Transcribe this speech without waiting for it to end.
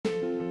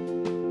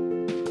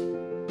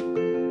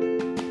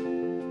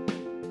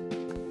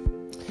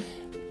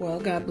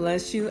God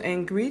bless you,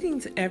 and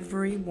greetings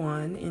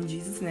everyone in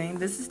Jesus' name.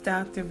 This is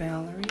Dr.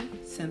 Valerie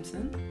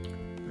Simpson.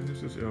 And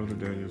this is Elder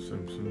Daniel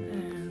Simpson.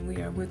 And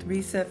we are with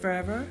Reset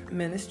Forever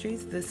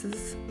Ministries. This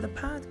is the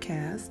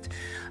podcast.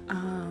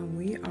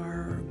 We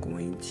are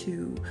going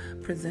to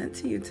present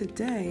to you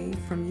today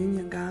from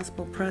Union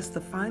Gospel Press the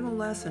final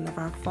lesson of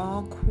our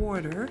fall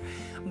quarter,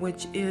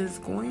 which is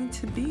going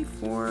to be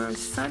for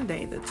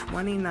Sunday, the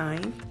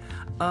 29th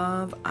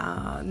of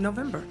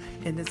November.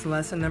 It is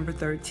lesson number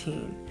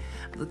 13.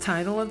 The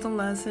title of the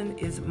lesson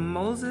is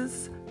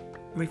Moses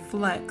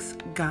Reflects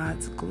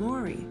God's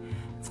Glory.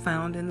 It's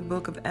found in the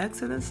book of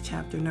Exodus,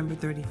 chapter number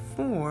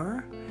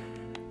 34,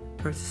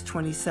 verses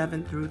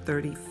 27 through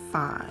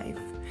 35.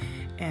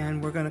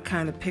 And we're going to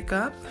kind of pick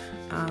up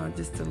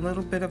just a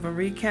little bit of a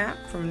recap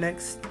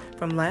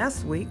from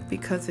last week,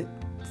 because it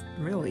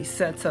really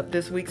sets up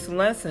this week's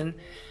lesson.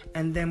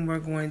 And then we're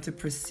going to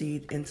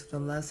proceed into the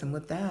lesson.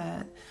 With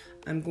that,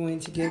 I'm going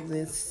to give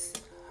this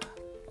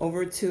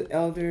over to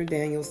Elder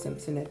Daniel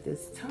Simpson at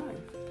this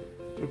time.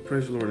 Well,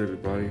 praise the Lord,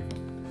 everybody.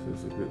 This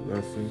is a good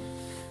lesson.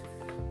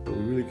 But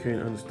we really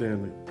can't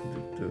understand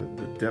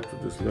the depth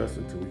of this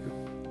lesson until we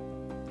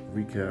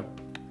could recap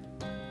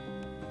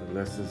the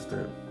lessons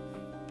that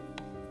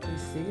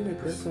preceded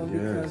this one,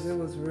 because it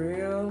was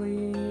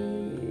really...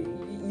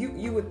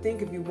 You would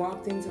think if you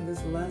walked into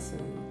this lesson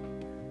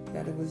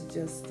that it was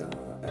just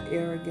an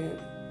arrogant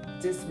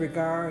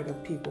disregard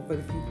of people. But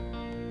if you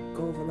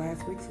go over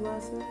last week's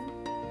lesson,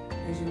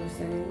 as you were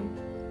saying,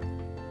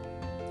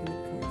 then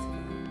it points it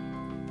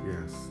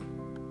out. Yes.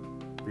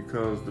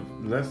 Because the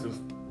lessons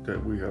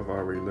that we have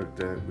already looked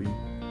at, we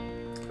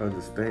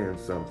understand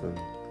something,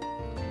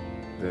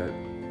 that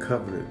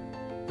covenant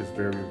is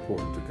very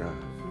important to God.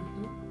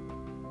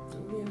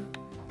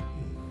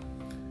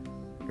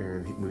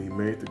 And when he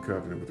made the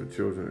covenant with the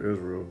children of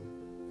Israel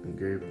and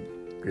gave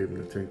them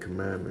the 10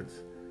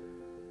 Commandments,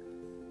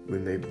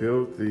 when they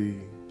built the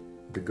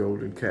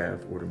golden calf,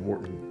 or the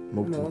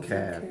molten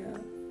calf,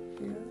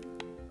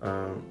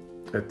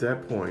 at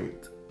that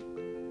point,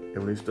 and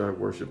when they started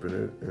worshiping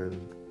it,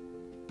 and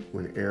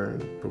when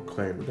Aaron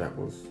proclaimed that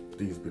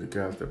these be the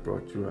guys that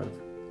brought you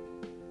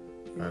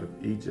out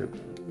of Egypt,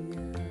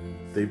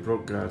 they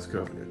broke God's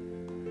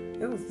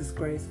covenant. It was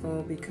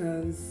disgraceful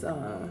because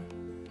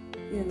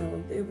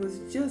it was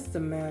just a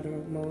matter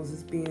of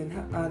Moses being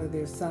out of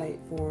their sight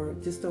for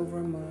just over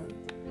a month.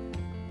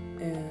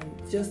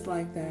 And just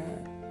like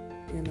that,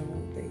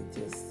 they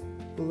just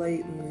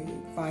blatantly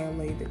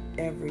violated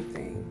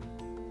everything.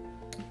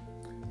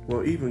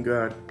 Well, even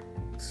God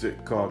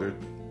called it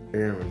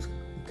Aaron's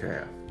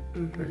calf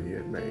that he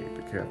had made,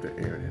 the calf that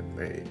Aaron had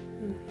made.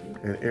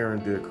 And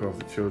Aaron did cause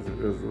the children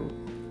of Israel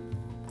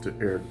to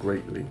err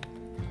greatly.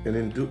 And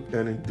in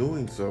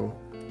doing so,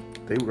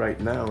 they right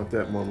now at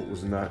that moment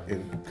was not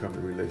in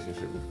covenant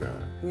relationship with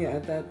God. Yeah,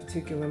 at that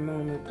particular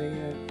moment they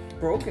had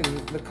broken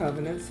the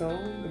covenant, so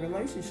the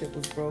relationship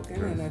was broken.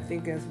 Yes. And I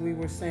think, as we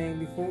were saying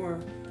before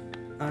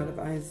out of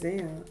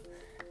Isaiah,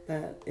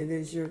 that it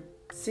is your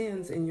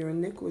sins and your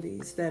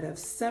iniquities that have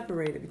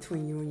separated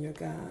between you and your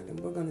God. And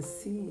we're going to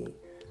see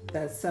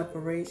that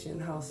separation,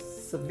 how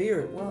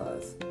severe it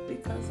was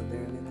because of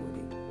their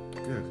iniquity.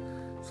 Yes.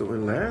 So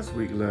in last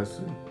week's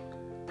lesson,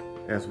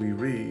 as we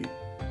read,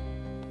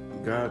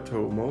 God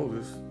told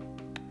Moses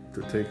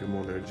to take him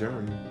on their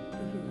journey,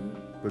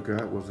 but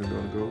God wasn't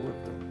going to go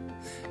with them.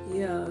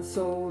 Yeah,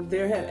 so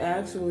there had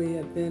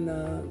actually been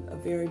a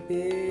very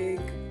big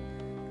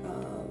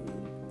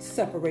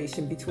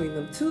separation between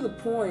them, to the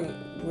point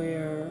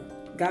where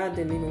God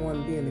didn't even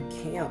want to be in the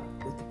camp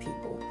with the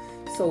people.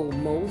 So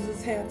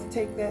Moses had to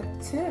take that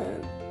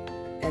tent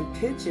and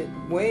pitch it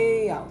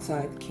way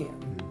outside the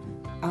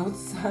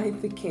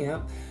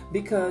camp,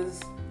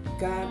 because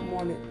God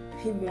wanted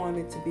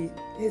to be,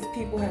 his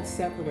people had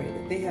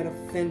separated. They had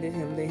offended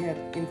him. They had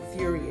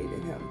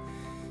infuriated him.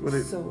 Well,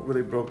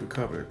 they broke the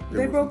covenant.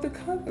 They broke the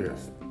covenant.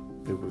 Yes.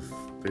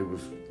 It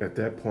was at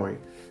that point,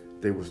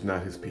 they was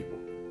not his people.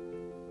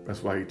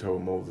 That's why he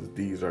told Moses,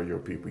 these are your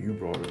people. You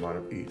brought them out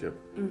of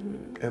Egypt.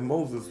 And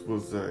Moses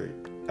was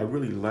I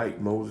really liked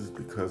Moses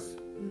because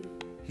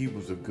he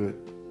was a good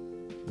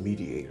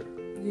mediator.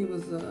 He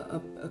was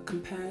a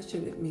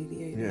compassionate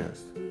mediator.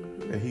 Yes.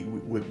 And he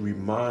would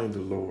remind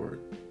the Lord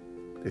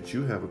that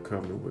you have a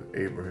covenant with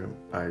Abraham,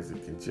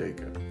 Isaac, and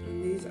Jacob.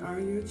 And these are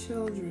your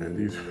children. And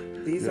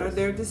these are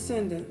their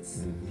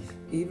descendants,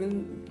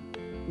 even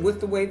with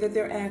the way that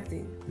they're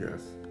acting.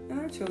 Yes. And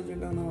our children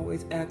don't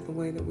always act the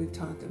way that we've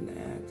taught them to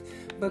act.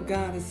 But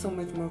God is so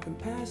much more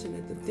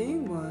compassionate. The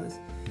thing was,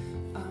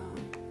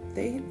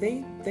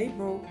 they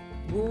broke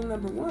rule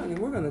number 1, and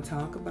we're going to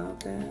talk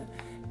about that.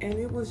 And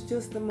it was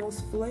just the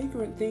most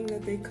flagrant thing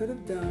that they could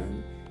have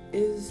done,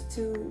 is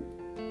to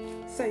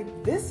say,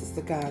 this is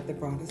the God that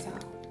brought us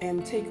out,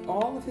 and take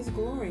all of his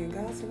glory. And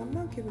God said, I'm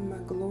not giving my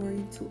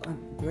glory to a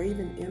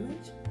graven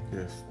image.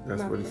 Yes,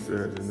 that's what he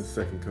said in the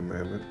second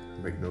commandment,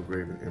 make no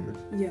graven image.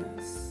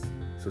 Yes.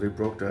 So they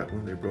broke that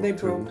one. They broke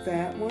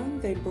that one.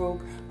 They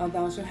broke,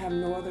 thou shalt have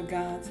no other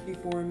gods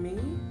before me.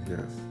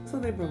 Yes. So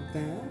they broke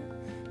that.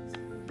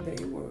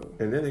 They were.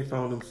 And then they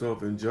found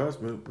themselves in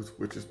judgment,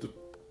 which is the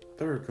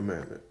third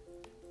commandment.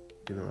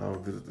 I will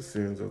visit the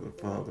sins of the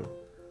father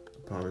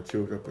upon the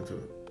children up into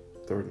the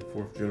third and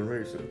fourth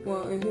generation.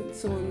 Well,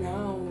 so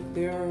now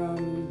their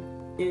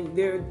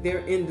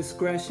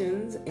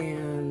indiscretions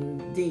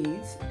and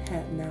deeds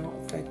had now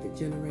affected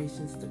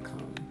generations to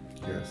come.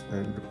 Yes,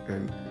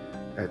 and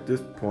at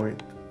this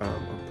point, a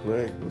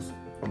plague was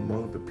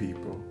among the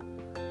people.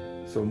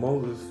 So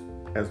Moses,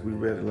 as we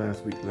read in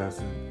last week's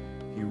lesson,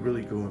 he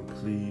really go and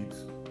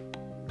pleads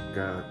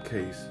God's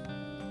case.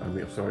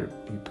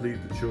 He pleads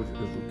the children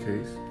of Israel's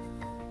case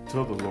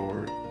to the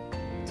Lord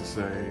to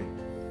say,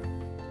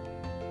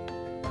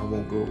 I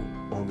won't go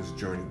on this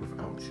journey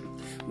without you.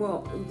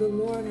 Well, the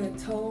Lord had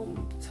told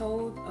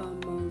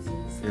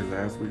Moses In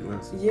last week's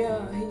lesson?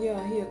 Yeah, he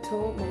had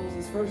told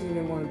Moses first he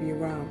didn't want to be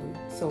around him.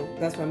 So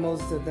that's why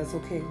Moses said, that's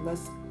okay,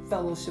 let's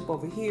fellowship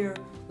over here.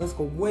 Let's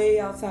go way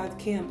outside the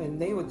camp. And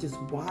they would just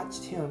watch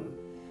him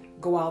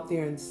go out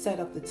there and set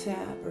up the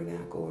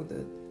tabernacle or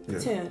the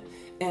tent.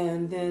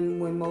 And then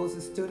when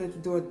Moses stood at the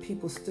door, the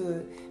people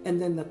stood. And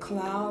then the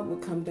cloud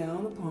would come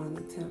down upon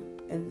the tent.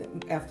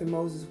 And after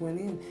Moses went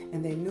in,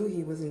 and they knew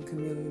he was in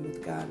communion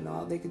with God, and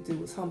all they could do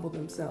was humble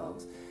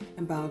themselves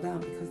and bow down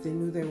because they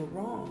knew they were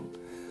wrong.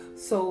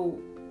 So,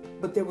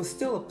 but there was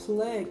still a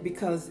plague,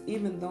 because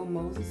even though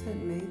Moses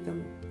had made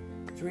them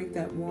drink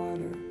that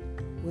water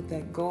with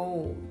that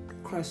gold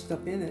crushed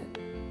up in it,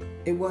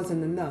 it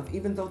wasn't enough.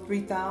 Even though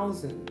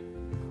 3,000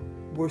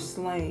 were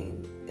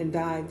slain and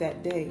died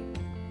that day,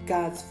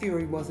 God's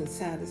fury wasn't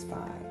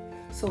satisfied.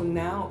 So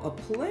now a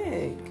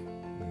plague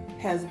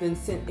has been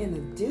sent in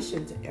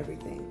addition to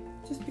everything.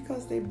 Just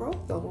because they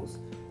broke those,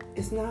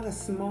 it's not a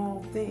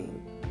small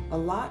thing. A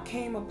lot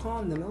came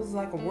upon them. It was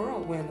like a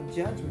whirlwind of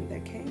judgment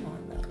that came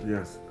on them.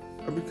 Yes,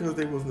 because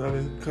they was not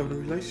in a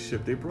covenant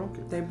relationship. They broke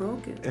it. They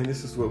broke it. And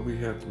this is what we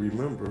have to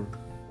remember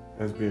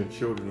as being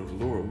children of the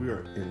Lord. We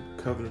are in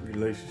covenant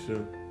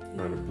relationship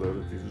by the blood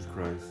of Jesus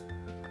Christ.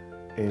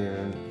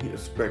 And he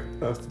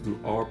expects us to do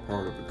our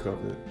part of the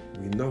covenant.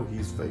 We know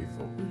he's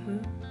faithful,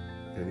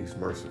 and he's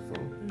merciful,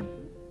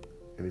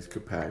 and he's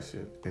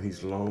compassionate, and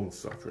he's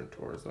long-suffering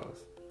towards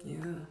us.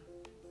 Yeah.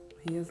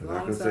 He is and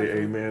I can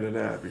say amen to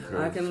that, because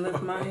I can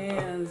lift my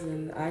hands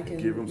and I can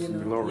give him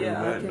some glory in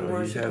that. He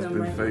has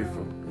been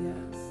faithful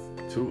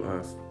to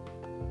us.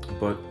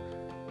 But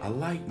I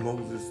like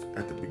Moses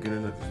at the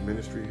beginning of his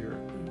ministry here,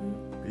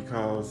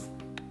 because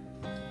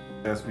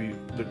as we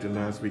looked at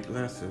last week's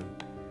lesson,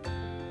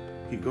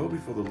 he go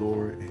before the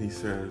Lord and he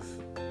says,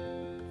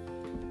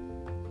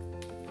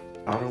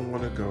 I don't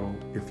want to go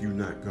if you're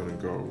not going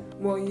to go.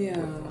 Well,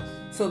 yeah.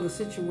 So the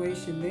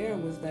situation there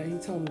was that he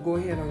told him, go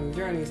ahead on the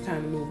journey. It's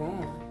time to move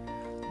on.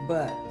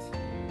 But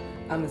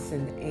I'm going to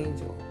send the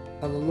angel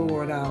of the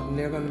Lord out, and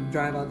they're going to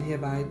drive out the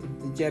Hivites,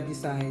 the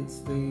Jebusites,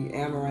 the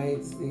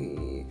Amorites,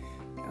 he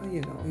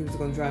was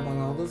going to drive out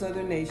all those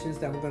other nations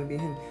that were going to be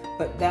him.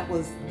 But that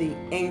was the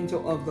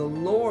angel of the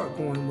Lord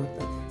going with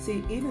them.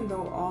 See, even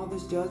though all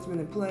this judgment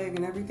and plague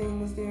and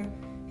everything was there,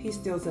 he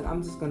still said,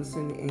 I'm just going to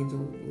send the angel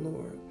of the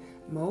Lord.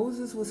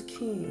 Moses was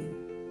keen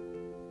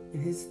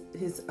in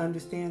his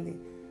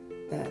understanding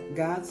that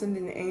God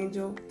sending the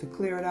angel to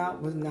clear it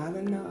out was not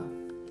enough.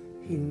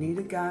 He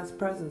needed God's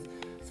presence.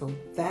 So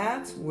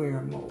that's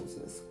where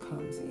Moses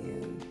comes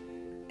in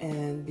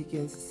and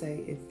begins to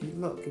say, if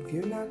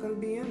you're not going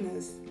to be in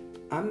this,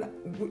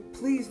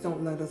 please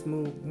don't let us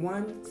move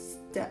one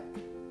step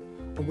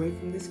away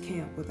from this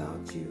camp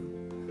without you.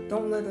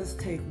 Don't let us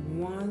take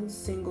one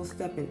single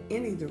step in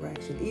any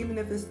direction, even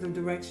if it's the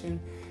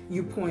direction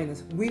you point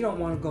us. We don't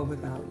want to go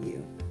without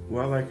you.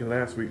 Well, like in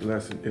last week's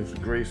lesson, it was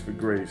grace for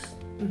grace.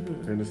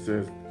 And it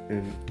says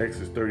in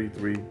Exodus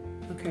 33,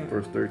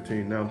 verse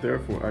 13, now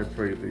therefore I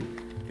pray thee,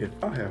 if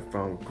I have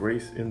found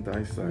grace in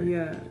thy sight,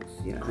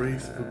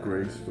 grace for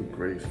grace for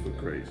grace for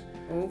grace.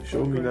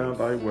 Show me now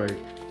thy way,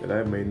 that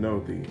I may know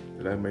thee,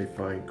 that I may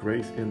find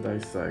grace in thy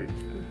sight,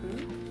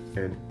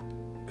 and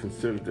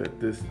consider that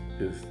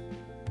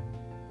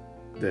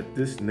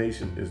this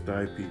nation is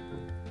thy people.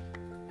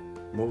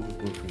 Moses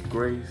went from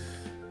grace.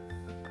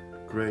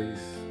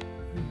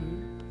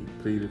 He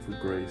pleaded for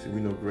grace, and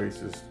we know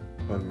grace is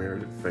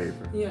unmerited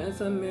favor. Yeah,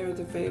 it's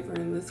unmerited favor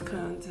in this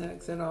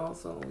context, and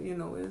also,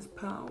 is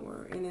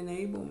power and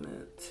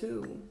enablement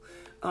too.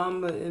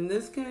 But in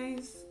this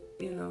case,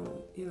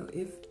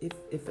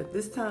 if at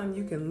this time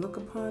you can look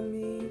upon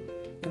me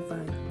and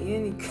find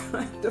any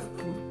kind of,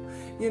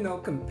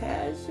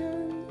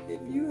 compassion,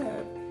 if you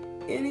have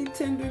any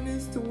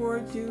tenderness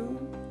towards you,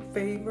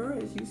 favor,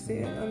 as you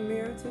said,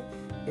 unmerited,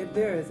 if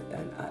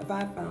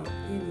I found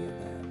any of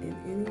that in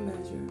any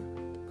measure,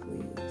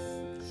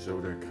 please show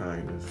that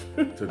kindness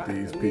to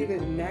these people. I need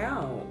it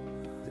now.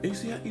 You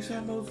see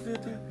how Moses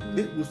did that?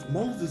 It was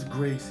Moses'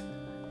 grace.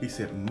 He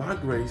said, my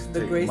grace,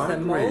 the grace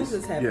that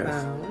Moses had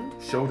found.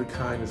 Show the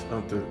kindness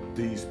unto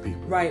these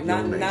people. Right,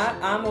 not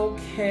I'm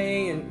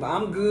okay and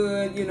I'm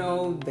good,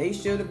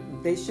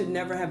 they should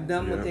never have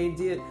done what they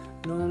did.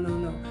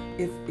 No.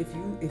 If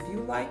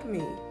you like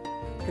me,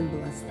 then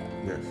bless them.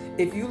 Yes.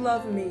 If you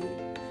love me,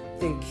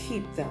 then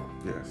keep them.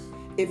 Yes.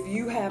 If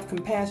you have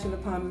compassion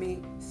upon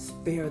me,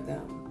 spare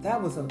them.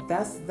 That's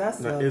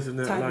now, a isn't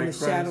that type like in the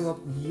shadow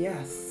of,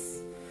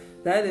 yes.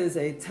 That is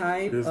a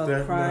type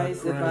of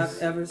Christ if I've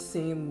ever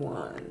seen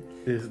one.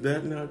 Is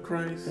that not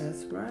Christ?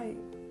 That's right.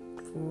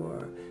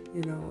 For,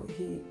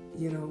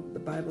 the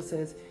Bible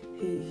says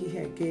he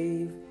had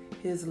gave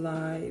his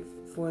life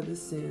for the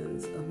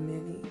sins of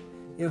many.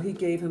 He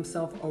gave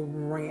himself a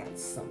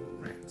ransom.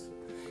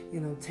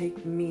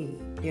 Take me,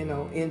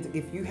 and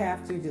if you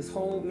have to, just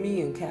hold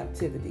me in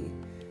captivity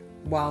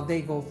while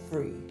they go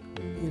free.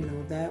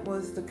 That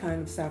was the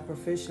kind of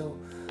sacrificial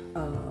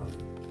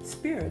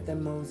spirit that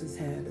Moses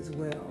had as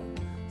well.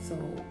 So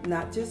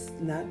not just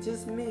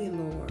me,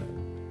 Lord,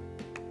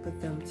 but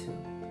them too.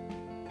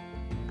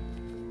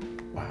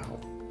 Wow.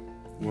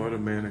 What a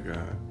man of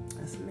God.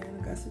 That's a man of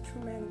God. That's a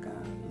true man of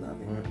God.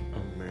 Love it. What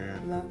a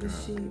man. Love the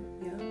sheep.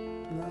 Yeah.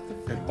 Love the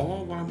flock. And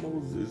all while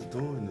Moses is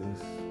doing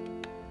this,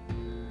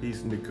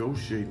 he's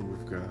negotiating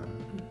with God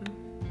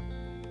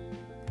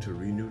to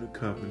renew the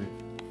covenant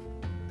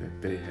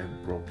that they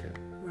had broken.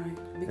 Right.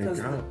 Because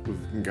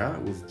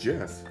God was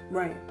just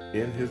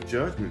in his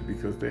judgment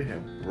because they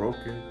had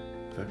broken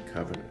the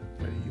covenant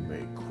that he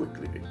made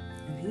quickly.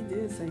 And he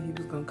did say he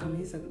was going to come.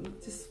 He said,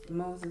 just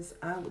Moses,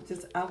 I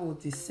will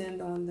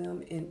descend on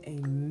them in a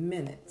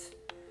minute.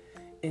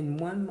 In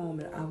one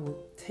moment, I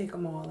will take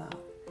them all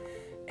out.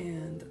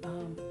 And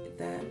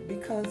that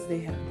because they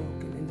had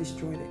broken and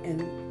destroyed it,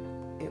 and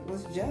it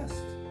was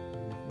just.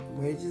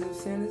 Wages of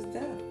sin is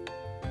death.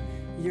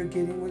 You're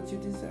getting what you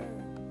deserve.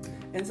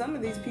 And some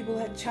of these people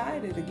had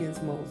chided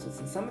against Moses,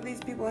 and some of these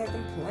people had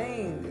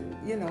complained, and,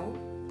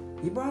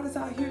 you brought us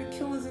out here to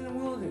kill us in the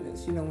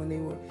wilderness, when they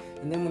were,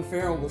 and then when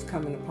Pharaoh was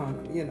coming upon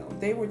them,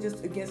 they were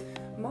just against.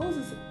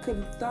 Moses could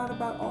have thought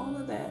about all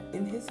of that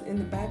in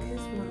the back of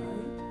his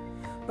mind,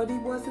 but he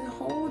wasn't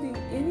holding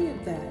any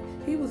of that.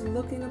 He was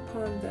looking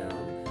upon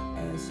them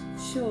as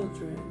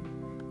children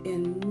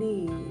in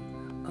need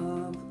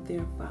of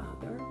their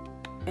father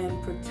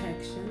and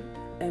protection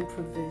and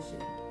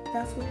provision.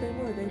 That's what they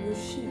were. They were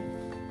sheep.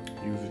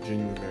 He was a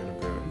genuine man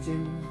of God.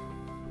 Genuine.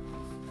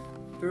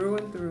 Through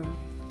and through.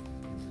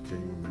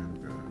 Genuine man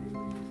of God.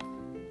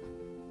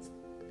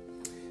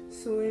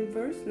 So in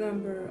verse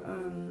number,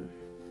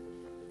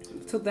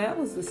 so that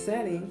was the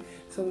setting.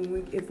 So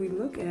if we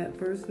look at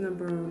verse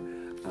number,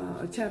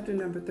 chapter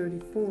number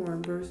 34,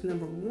 verse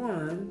number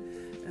 1,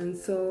 and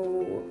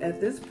so at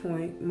this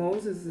point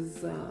Moses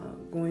is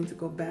going to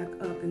go back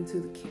up into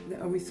the.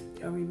 Are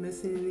we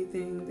missing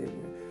anything that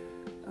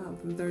we're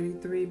from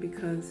 33?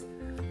 Because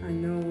I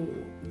know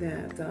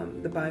that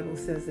the Bible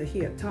says that he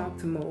had talked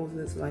to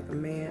Moses like a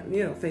man,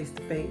 face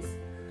to face.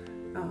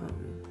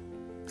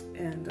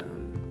 And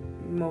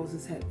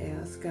Moses had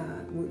asked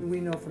God.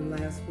 We know from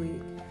last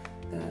week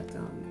that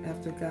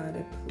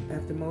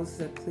after Moses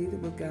had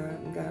pleaded with God,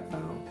 and God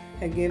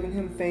had given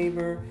him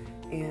favor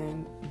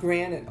and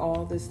granted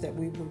all this that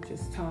we were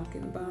just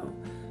talking about,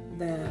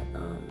 that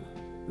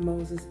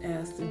Moses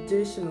asked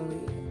additionally,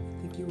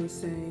 I think you were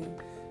saying,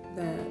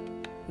 that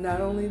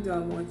not only do I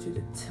want you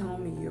to tell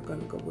me you're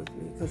going to go with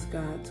me, because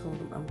God told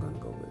him, I'm going to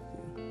go with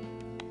you.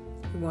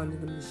 He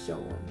wanted him to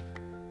show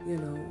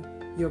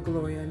him, your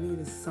glory, I need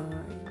a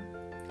sign.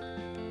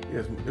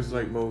 Yes, it's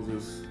like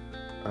Moses,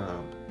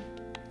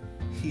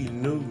 he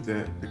knew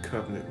that the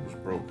covenant was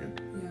broken.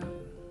 Yeah.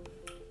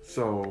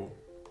 So,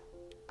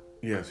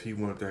 yes, he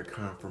wanted that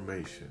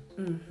confirmation.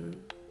 Mm-hmm.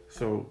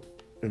 So,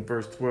 in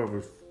verse 12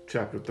 of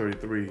chapter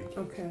 33,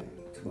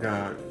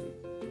 God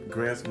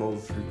grants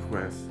Moses'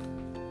 request,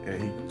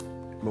 and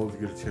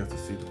Moses gets a chance to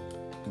see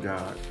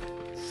God,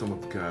 some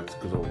of God's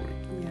glory.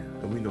 Yeah.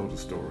 And we know the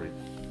story,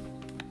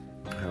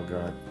 how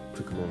God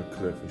took him on a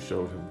cliff and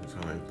showed him his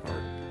hind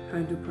part.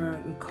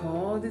 And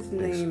called his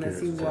name as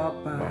he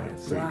walked by.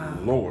 Say, wow.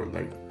 Lord,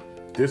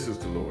 this is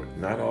the Lord.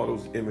 Not all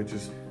those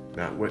images,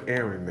 not what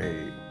Aaron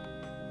made.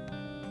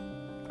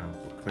 I'm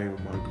proclaiming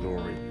my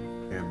glory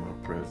and my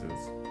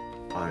presence.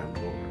 I am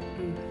Lord.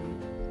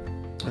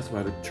 Mm-hmm. That's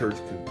why the church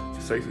can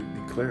safely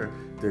declare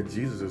that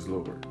Jesus is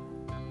Lord.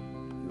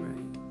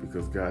 Right.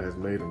 Because God has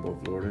made him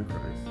both Lord and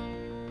Christ.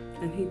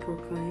 And he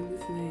proclaimed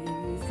his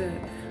name. He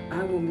said,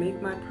 I will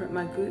make my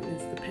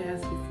goodness to pass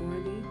before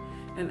thee.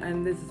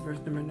 And this is verse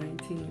number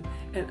 19.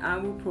 And I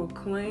will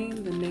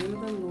proclaim the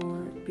name of the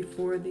Lord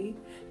before thee,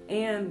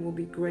 and will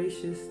be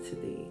gracious to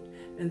thee.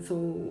 And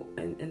so,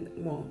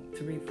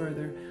 to read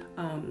further,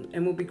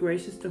 and will be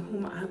gracious to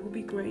whom I will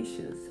be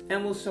gracious,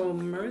 and will show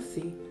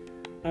mercy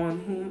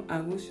on whom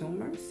I will show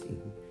mercy.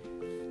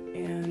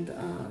 Mm-hmm. And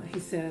he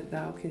said,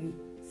 thou can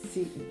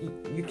see,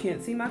 you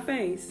can't see my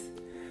face,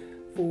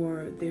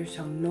 for there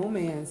shall no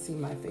man see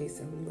my face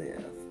and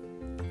live.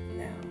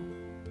 Now,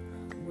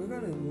 we're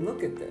going to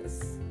look at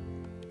this.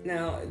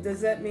 Now,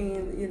 does that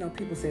mean,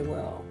 people say,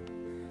 well,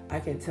 I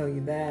can't tell you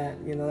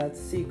that, that's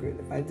a secret.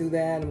 If I do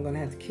that, I'm going to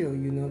have to kill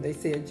you. They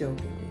say it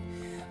jokingly.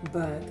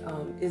 But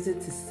is it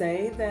to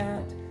say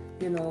that,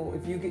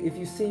 if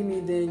you see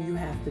me, then you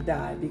have to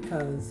die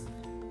because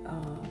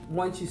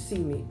once you see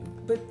me.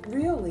 But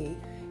really,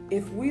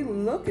 if we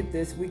look at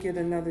this, we get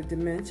another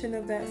dimension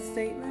of that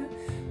statement.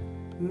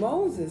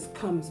 Moses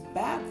comes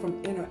back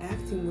from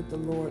interacting with the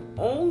Lord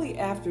only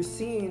after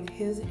seeing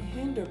his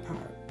hinder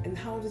part. And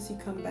how does he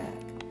come back?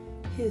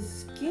 His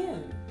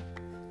skin.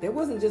 There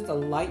wasn't just a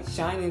light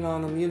shining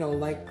on him,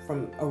 like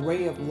from a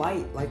ray of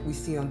light like we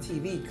see on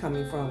TV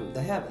coming from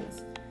the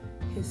heavens.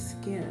 His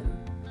skin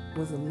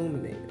was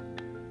illuminated.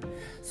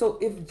 So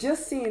if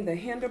just seeing the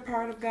hinder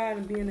part of God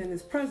and being in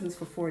his presence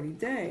for 40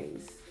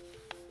 days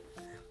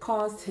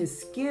caused his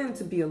skin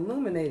to be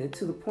illuminated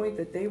to the point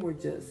that they were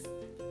just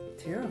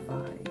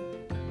terrifying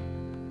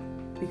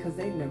because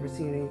they'd never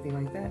seen anything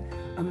like that,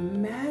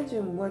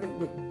 imagine what it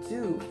would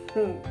do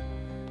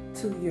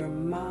to your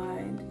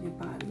mind, your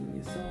body, and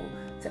your soul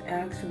to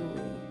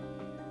actually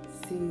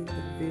see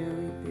the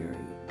very,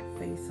 very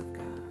face of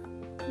God.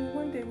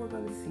 One day we're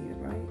going to see it,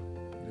 right?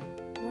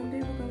 One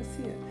day we're going to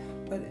see it.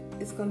 But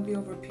it's going to be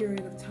over a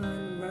period of time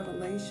and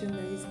revelation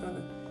that he's going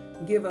to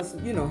give us,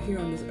 here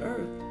on this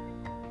earth.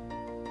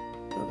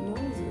 But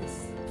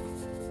Moses,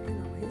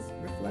 he's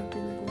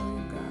reflecting the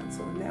glory of God.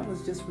 So, and that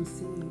was just from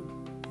seeing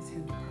his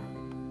hinder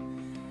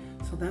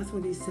part. So that's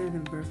what he said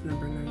in verse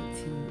number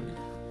 19.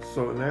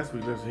 So last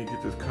week, he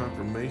get this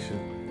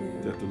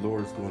confirmation that the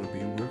Lord is going to be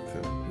with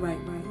him. Right.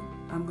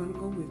 I'm going to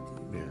go with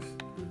you. Yes.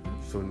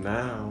 Mm-hmm. So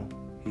now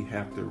he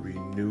have to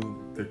renew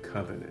the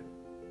covenant.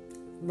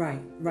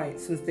 Right.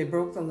 Since they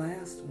broke the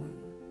last one.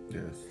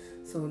 Yes.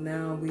 So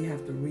now we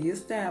have to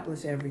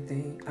reestablish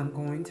everything. I'm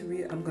going to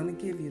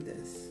give you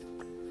this.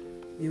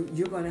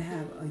 You're going to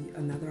have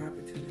another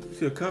opportunity.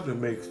 See, a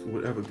covenant makes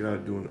whatever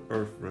God do in the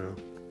earth realm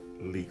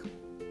legal.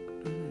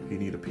 Mm-hmm. He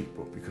needed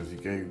people because he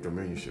gave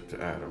dominionship to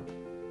Adam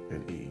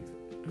and Eve.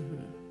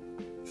 Mm-hmm.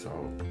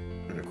 So,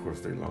 and of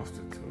course they lost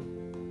it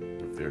too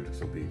with their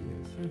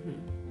disobedience. Mm-hmm.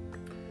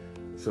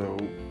 So,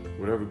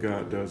 whatever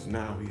God does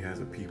now, he has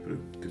a people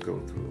to go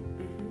through.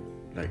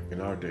 Mm-hmm. Like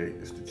in our day,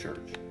 it's the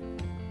church.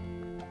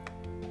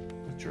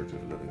 The church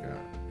of the living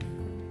God.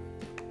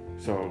 Mm-hmm.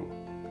 So,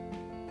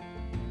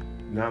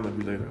 now that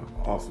we laid an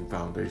awesome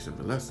foundation of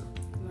the lesson,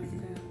 we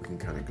can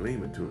kind of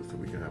gleam into it so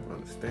we can have an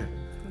understanding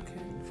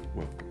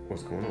of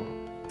what's going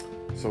on.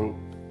 So,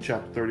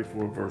 chapter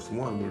 34, verse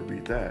 1, we'll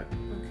read that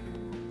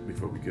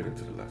before we get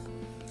into the lesson.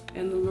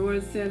 And the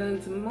Lord said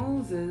unto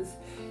Moses,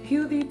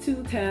 Hew thee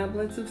 2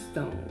 tablets of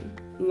stone,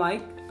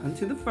 like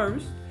unto the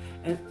first,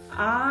 and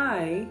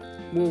I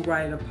will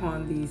write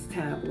upon these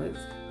tablets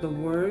the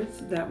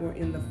words that were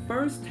in the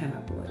first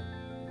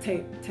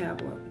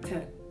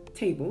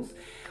tables,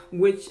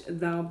 which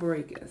thou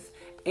breakest.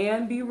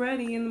 And be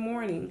ready in the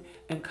morning,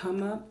 and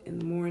come up in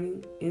the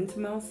morning into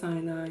Mount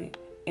Sinai,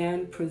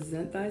 and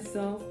present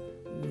thyself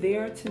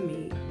there to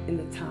me in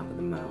the top of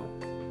the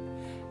mount.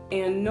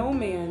 And no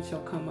man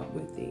shall come up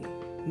with thee,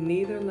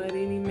 neither let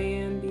any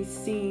man be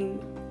seen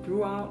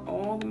throughout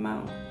all the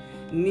mount,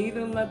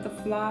 neither let the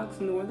flocks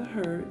nor the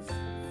herds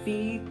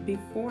feed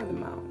before the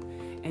mount.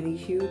 And he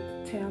hewed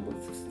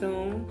tablets of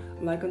stone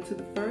like unto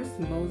the first.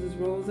 Moses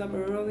rose up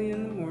early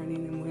in the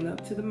morning and went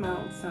up to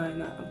Mount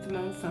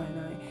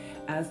Sinai,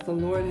 as the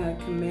Lord had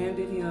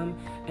commanded him,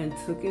 and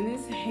took in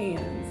his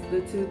hands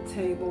the 2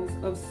 tables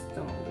of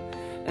stone.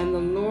 And the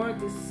Lord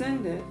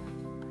descended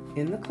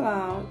in the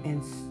cloud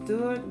and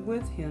stood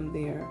with him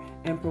there,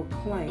 and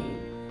proclaimed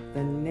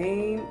the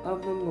name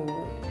of the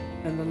Lord.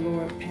 And the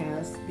Lord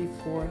passed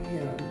before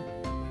him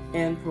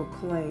and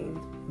proclaimed,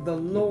 the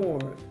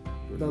Lord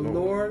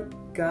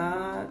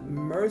God,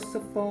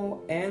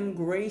 merciful and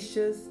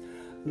gracious,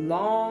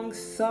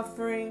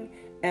 long-suffering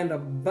and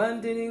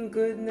abundant in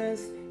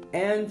goodness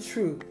and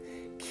truth,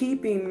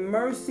 keeping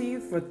mercy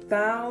for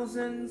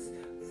thousands,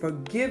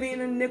 forgiving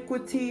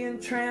iniquity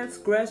and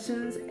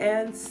transgressions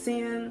and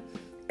sin,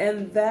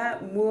 and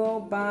that will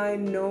by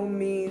no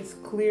means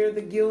clear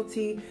the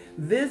guilty,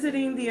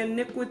 visiting the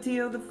iniquity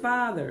of the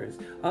fathers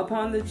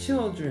upon the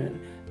children,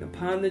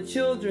 upon the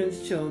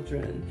children's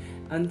children,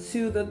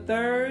 unto the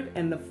 3rd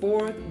and the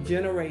 4th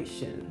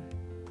generation.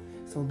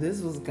 So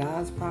this was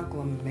God's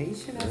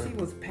proclamation as he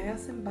was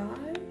passing by?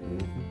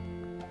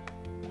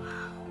 Mm-hmm.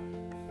 Wow.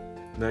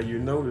 Now you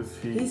notice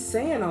he's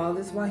saying all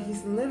this while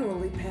he's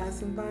literally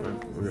passing by.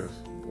 Yes.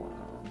 Wow.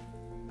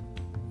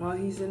 While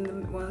he's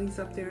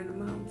up there in the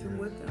mountain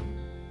with them.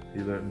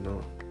 He let him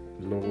know,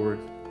 Lord,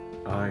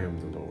 I am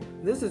the Lord.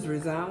 This is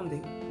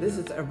resounding. This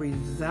is a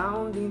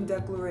resounding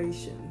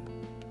declaration.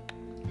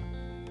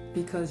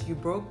 Because you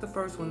broke the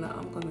first one, now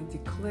I'm going to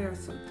declare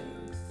some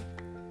things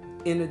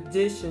in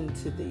addition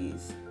to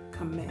these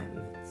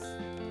commandments.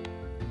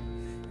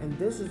 And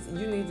this is,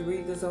 you need to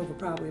read this over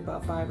probably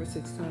about 5 or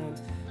 6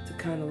 times to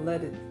kind of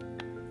let it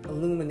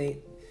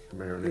illuminate.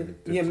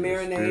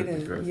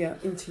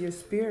 Marinate into your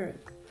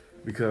spirit.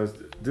 Because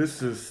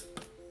this is,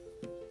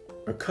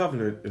 a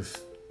covenant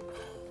is,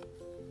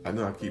 I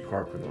know I keep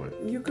harping on it.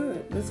 You're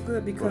good. That's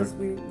good because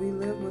we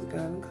live with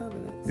God in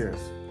covenants.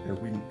 Yes.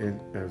 And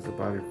as the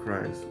body of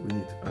Christ, we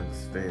need to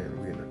understand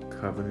we're in a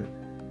covenant.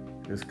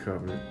 This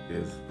covenant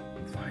is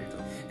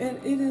vital. And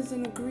it is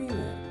an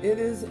agreement. It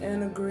is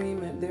an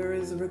agreement. There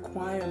is a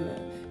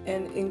requirement.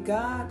 And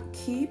God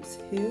keeps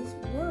his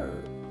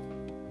word.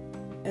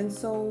 And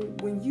so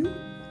when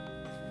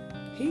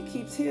he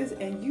keeps his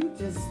and you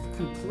just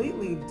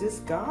completely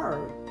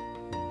discard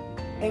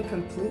and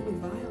completely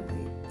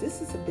violate,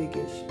 this is a big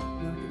issue.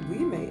 Now, we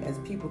may, as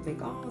people,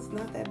 think, oh, it's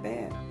not that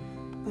bad.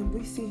 But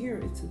we see here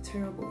it's a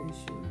terrible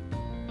issue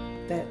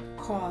that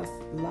costs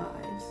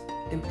lives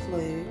and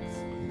plagues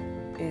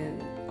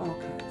and all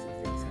kinds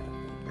of things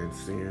happen. And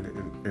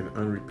sin and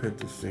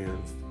unrepentant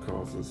sins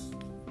causes,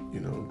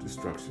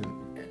 destruction.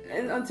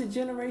 And unto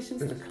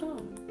generations to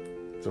come.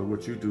 So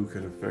what you do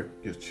can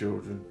affect your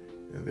children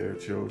and their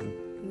children.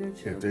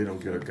 If they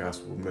don't get a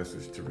gospel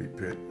message to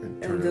repent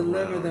and turn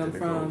deliver around, them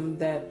from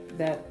that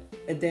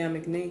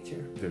Adamic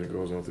nature. Then it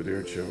goes on to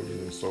their children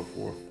and so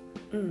forth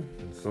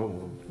and so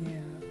on.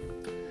 Yeah.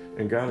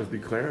 And God is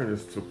declaring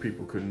this so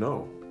people could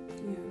know.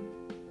 Yeah.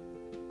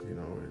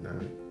 And now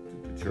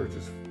the church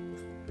is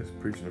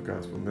preaching a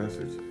gospel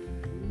message,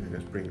 and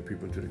that's bringing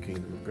people into the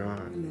kingdom of God.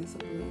 And that's a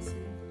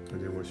blessing. And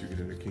then once you get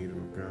in the kingdom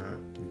of God,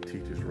 we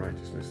teach his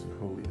righteousness and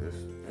holiness,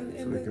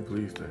 so they can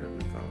please the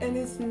Heavenly Father. And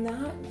it's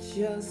not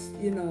just,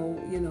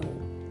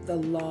 the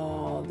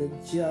law, the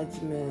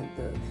judgment,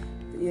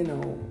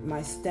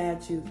 my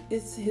statutes.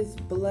 It's his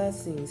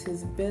blessings,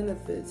 his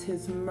benefits,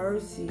 his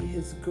mercy,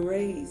 his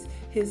grace,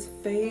 his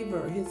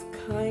favor, his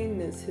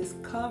kindness, his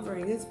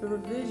covering, his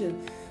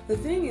provision. The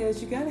thing is,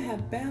 you got to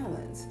have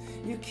balance.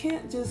 You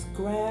can't just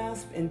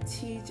grasp and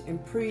teach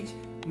and preach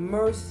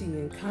mercy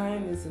and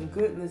kindness and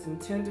goodness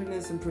and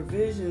tenderness and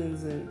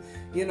provisions and,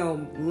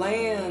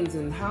 lands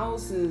and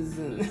houses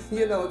and,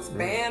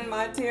 expand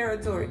my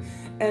territory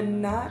and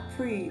not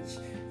preach,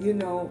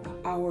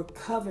 our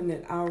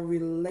covenant, our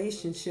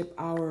relationship,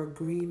 our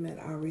agreement,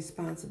 our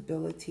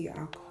responsibility,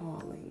 our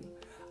calling,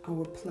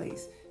 our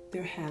place.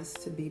 There has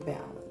to be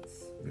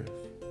balance. Yes.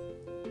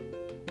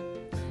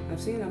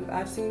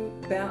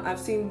 I've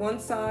seen one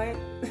side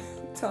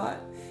taught,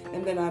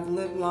 and then I've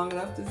lived long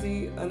enough to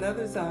see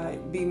another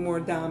side be more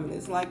dominant.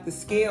 It's like the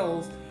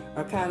scales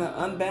are kind of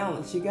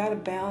unbalanced. You got to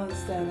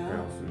balance that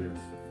out. Yes.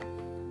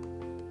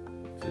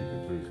 So you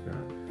can please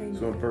God. Amen.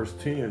 So in verse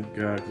 10,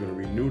 God's going to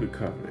renew the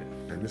covenant.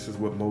 And this is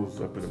what Moses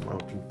up in the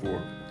mountain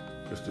for,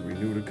 just to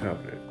renew the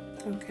covenant.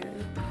 Okay.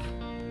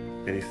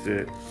 And he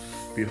said,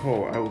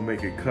 behold, I will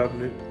make a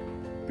covenant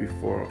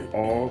before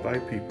all thy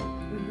people.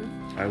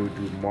 Mm-hmm. I will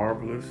do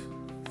marvelous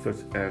such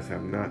as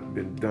have not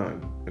been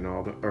done in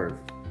all the earth,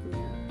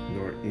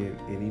 nor in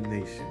any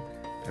nation,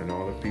 and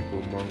all the people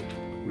among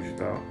which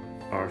thou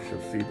art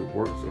shall see the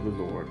works of the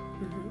Lord.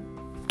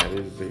 Mm-hmm.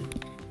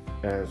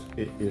 As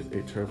it is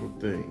a terrible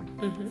thing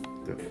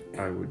that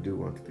I would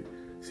do unto thee.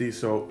 See,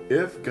 so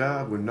if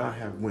God would not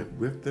have went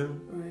with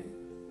them,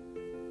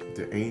 right,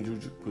 the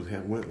angels would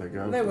have went like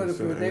God. They would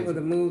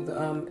have moved,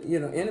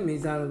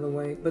 enemies out of the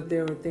way. But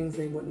there were things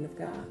they wouldn't have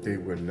got. They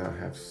would not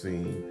have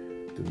seen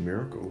the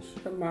miracles,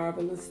 the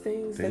marvelous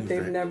things that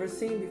they've never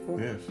seen before.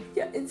 Yes.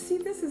 Yeah, and see,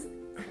 this is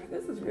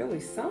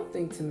really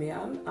something to me.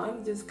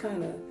 I'm just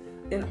kind of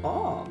in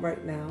awe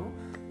right now,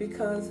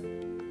 because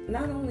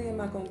not only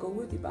am I going to go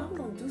with you, but I'm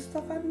going to do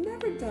stuff I've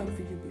never done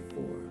for you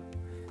before.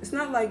 It's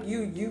not like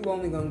you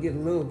only going to get a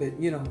little bit,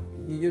 you'd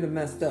have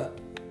messed up,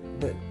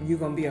 but you're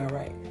going to be all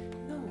right.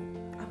 No,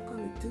 I'm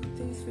going to do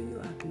things for you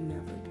I've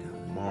never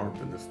done.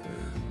 Marvelous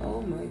things.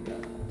 Oh my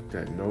God.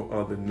 That no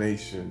other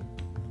nation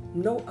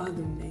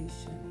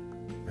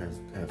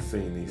have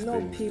seen these no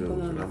things.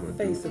 People on the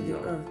face of the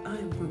earth.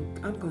 I'm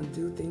going to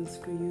do things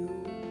for you.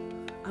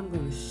 I'm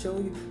going to show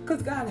you.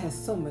 Because God has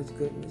so much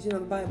goodness. The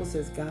Bible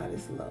says God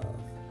is love.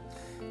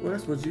 Well,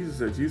 that's what Jesus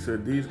said. Jesus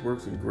said, these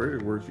works and greater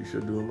works you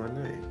should do in my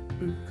name,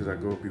 because I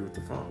go be with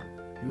the Father.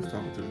 He was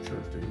talking to the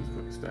church that he was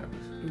going to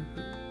establish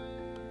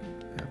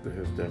after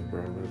his death,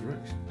 burial, and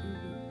resurrection.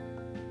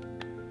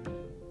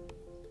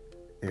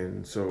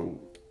 And so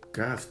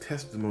God's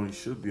testimony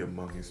should be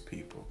among his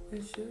people.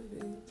 It should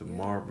be. The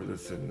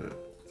marvelous and the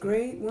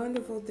great,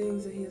 wonderful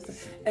things that he has done.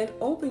 And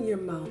open your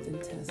mouth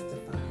and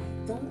testify.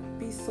 Don't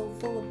be so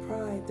full of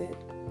pride that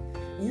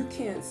you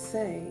can't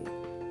say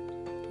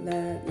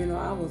that,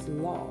 I was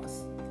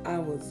lost. I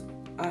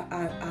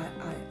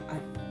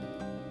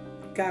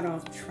got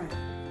off track.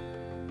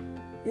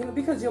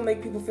 Because you'll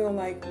make people feel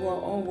like,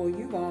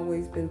 you've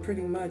always been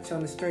pretty much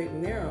on the straight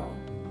and narrow.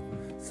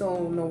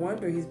 So no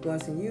wonder he's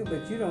blessing you,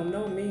 but you don't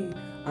know me.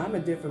 I'm a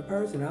different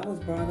person. I was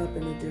brought up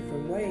in a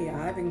different way.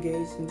 I've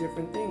engaged in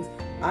different things.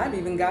 I've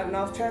even gotten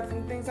off track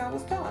from things I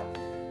was taught.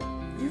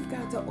 You've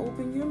got to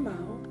open your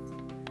mouth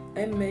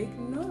and make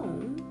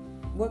known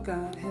what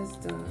God has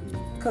done.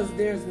 Because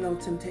there's no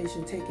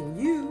temptation taking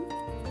you,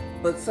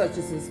 but such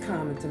as is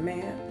common to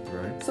man.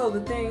 Right. So the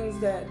things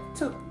that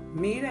took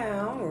me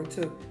down, or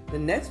took the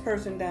next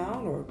person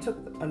down, or took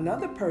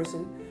another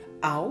person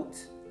out,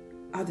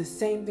 are the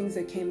same things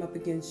that came up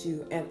against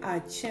you. And I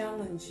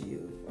challenge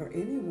you or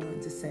anyone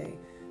to say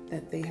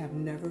that they have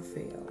never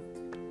failed.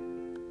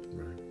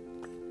 Right.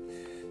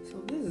 So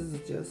this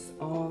is just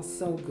all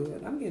so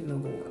good. I'm getting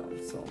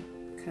overwhelmed, so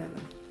kind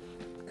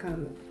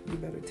you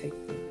better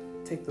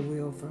take the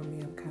wheel from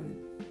me. I'm kind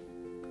of.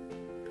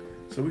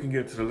 So we can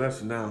get to the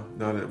lesson now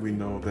that we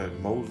know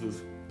that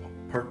Moses'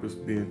 purpose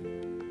being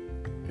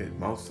at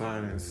Mount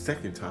Sinai the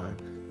second time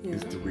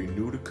is to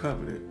renew the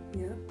covenant.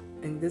 Yeah.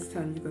 And this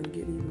time you're going to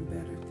get even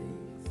better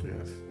things.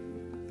 Yes.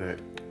 That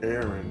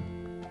Aaron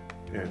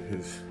and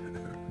his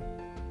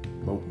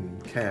molten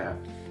calf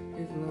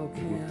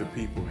with the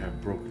people have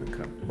broken the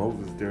covenant.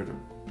 Moses is there to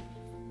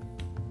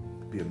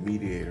be a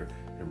mediator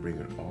and bring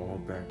it all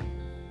back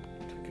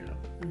together.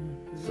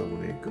 Mm-hmm. So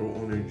when they go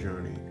on their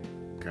journey,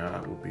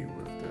 God will be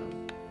with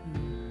them.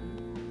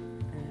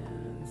 Mm-hmm.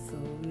 And so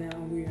now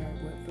we are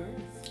at what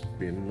verse?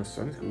 Being in the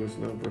Sunday school,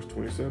 listen now, verse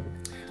 27.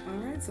 All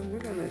right, so we're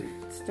going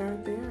to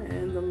start there.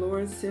 And the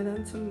Lord said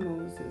unto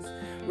Moses,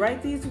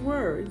 write these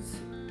words,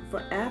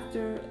 for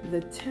after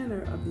the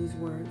tenor of these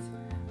words,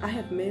 I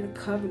have made a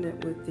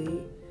covenant with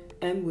thee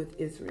and with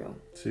Israel.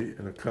 See,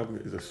 and a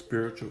covenant is a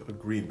spiritual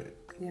agreement.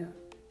 Yeah.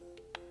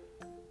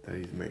 That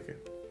he's making.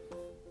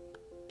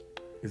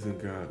 Isn't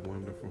God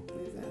wonderful?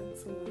 He's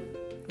excellent.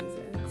 He's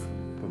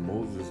excellent. But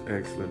Moses is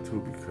excellent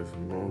too, because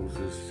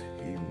Moses,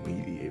 he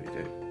mediated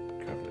that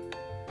covenant.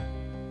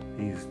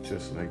 He's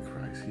just like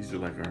Christ. He's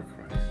just like our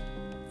Christ.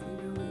 He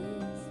really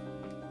is.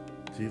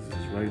 Jesus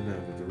is right now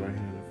at the right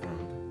hand of the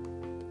Father,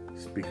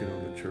 speaking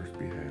on the church's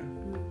behalf.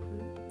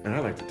 Mm-hmm. And I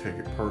like to take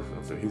it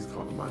personal. So he's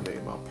calling my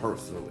name out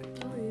personally.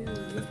 Oh yeah,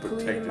 he's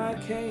pleading my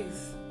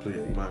case.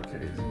 Pleading my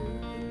case.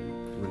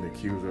 Mm-hmm. When the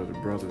accuser of the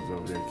brothers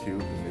over there accusing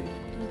me,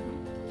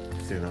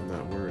 saying I'm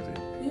not worthy.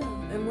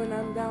 Yeah, and when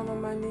I'm down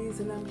on my knees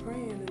and I'm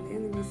praying, and the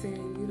enemy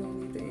saying, you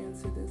don't need to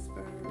answer this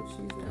for her,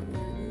 she's not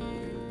worthy.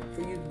 And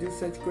for you to do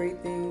such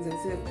great things,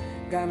 as if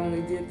God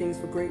only did things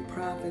for great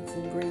prophets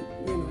and great,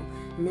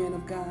 men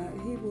of God.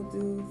 He will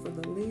do for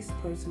the least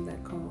person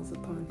that calls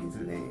upon his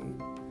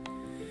name.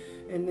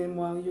 And then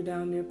while you're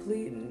down there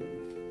pleading,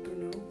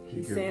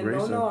 he's saying,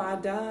 no, I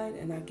died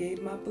and I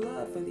gave my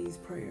blood for these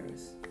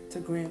prayers to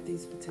grant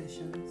these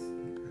petitions.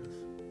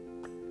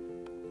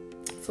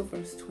 So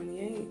verse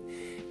 28,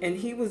 and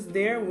he was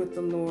there with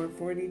the Lord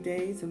 40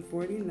 days and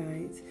 40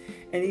 nights,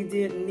 and he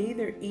did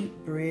neither eat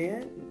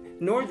bread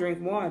nor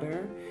drink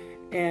water,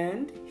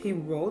 and he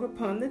wrote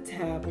upon the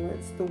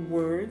tablets the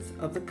words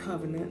of the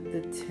covenant,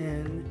 the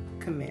 10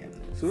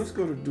 commandments. So let's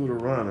go to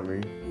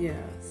Deuteronomy.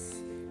 Yes,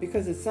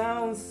 because it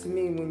sounds to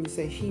me when you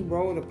say he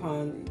wrote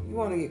upon, you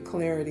want to get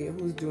clarity of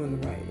who's doing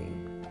the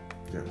writing.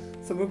 Yes.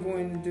 So we're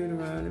going to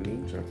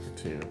Deuteronomy. Chapter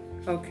 10.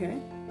 Okay.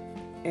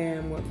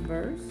 And what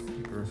verse?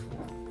 Verse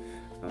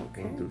 1.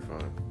 Okay. 1 through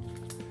 5.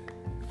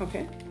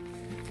 Okay.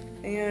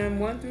 And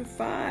 1 through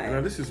 5.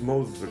 Now this is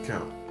Moses'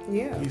 account.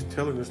 Yeah. He's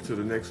telling this to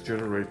the next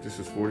generation. This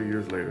is 40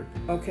 years later.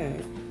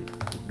 Okay.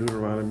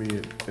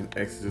 Deuteronomy and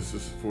Exodus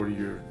is 40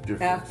 years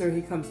difference. After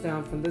he comes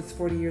down from this,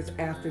 40 years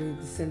after he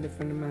descended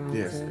from the mountain.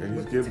 Yes, and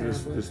he's giving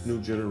this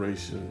new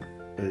generation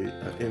an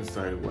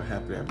insight of what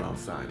happened at Mount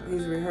Sinai.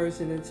 He's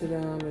rehearsing it to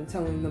them and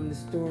telling them the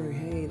story.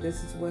 Hey,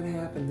 this is what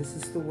happened. This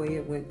is the way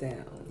it went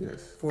down.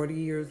 Yes. 40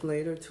 years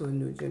later to a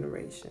new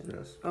generation.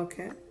 Yes.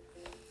 Okay.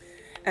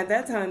 At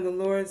that time, the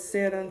Lord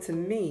said unto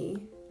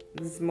me,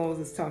 this is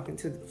Moses talking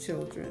to the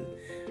children.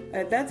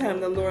 At that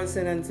time, the Lord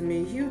said unto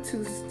me, hew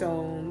 2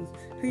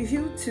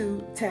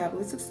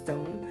 tablets of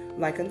stone,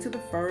 like unto the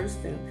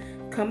first, and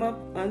come up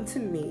unto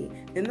me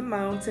in the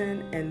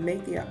mountain, and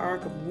make thee an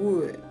ark of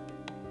wood.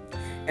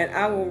 And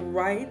I will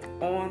write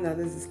on, now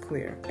this is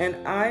clear, and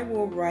I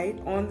will write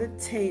on the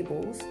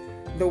tables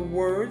the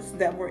words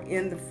that were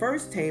in the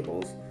first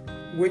tables,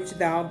 which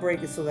thou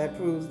breakest. So that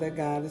proves that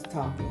God is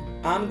talking.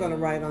 I'm going to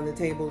write on the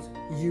tables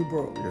you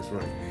broke. That's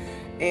right.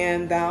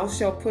 And thou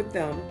shalt put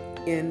them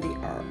in the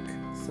ark.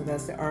 So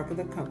that's the ark of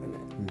the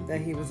covenant that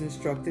he was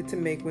instructed to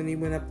make when he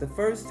went up the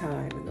first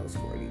time in those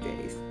 40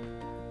 days.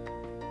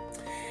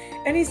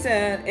 And he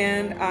said,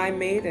 and I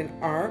made an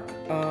ark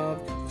of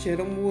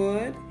shittim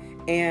wood,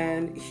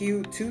 and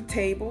hewed 2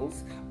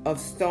 tables of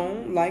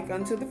stone like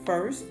unto the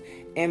first,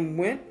 and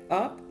went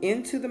up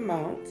into the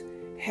mount,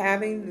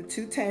 having the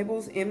 2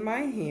 tables in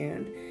my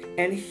hand.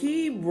 And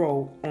he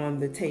wrote on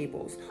the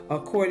tables,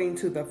 according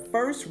to the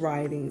first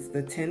writings,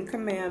 the 10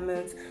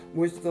 commandments,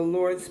 which the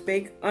Lord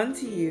spake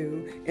unto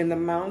you in the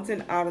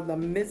mountain out of the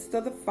midst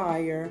of the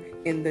fire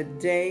in the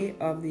day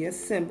of the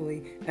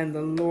assembly, and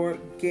the Lord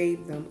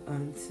gave them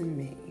unto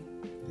me.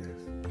 Yes.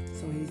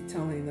 So he's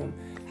telling them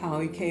how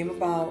he came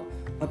about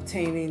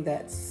obtaining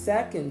that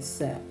second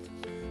set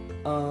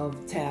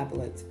of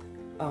tablets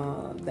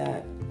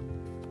that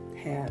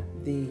had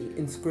the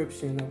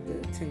inscription of the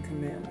 10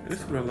 commandments.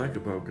 That's what I like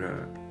about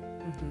God.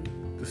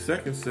 Mm-hmm. The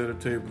second set of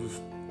tables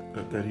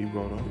that he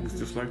brought on was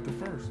just like the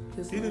first.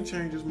 He didn't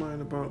change his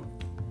mind about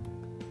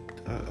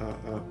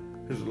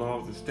his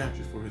laws and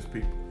statutes for his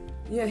people.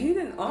 Yeah, he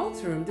didn't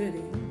alter them, did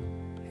he?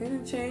 He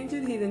didn't change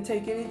it. He didn't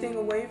take anything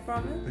away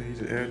from it. He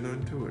didn't add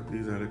nothing to it.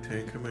 These are the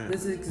 10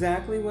 commandments. This is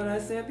exactly what I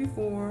said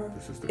before.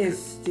 It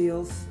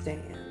still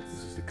stands.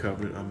 This is the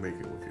covenant I'm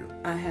making with you.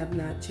 I have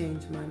not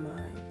changed my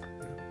mind.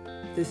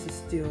 This is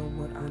still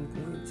what I'm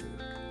going to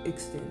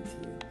extend to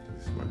you.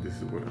 This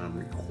is what I'm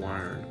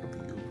requiring of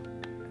you.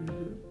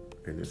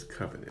 in this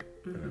covenant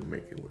that I'm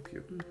making with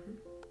you.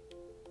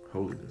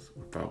 Holiness,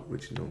 without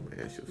which no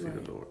man shall see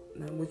the Lord.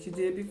 Now, what you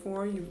did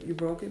before, you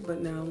broke it,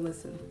 but now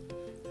listen.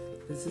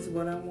 This is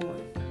what I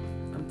want.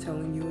 I'm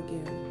telling you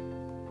again,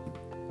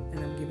 and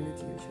I'm giving it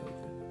to your children.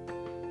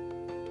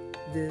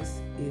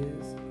 This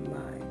is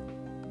my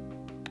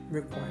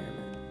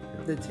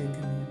requirement, the 10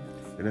 Commandments.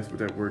 And that's what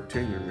that word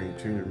tenure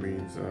means. Tenure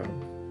means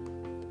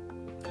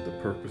the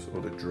purpose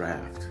or the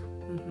draft.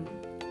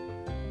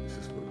 This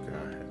is what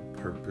God had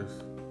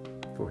purpose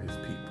for his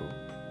people.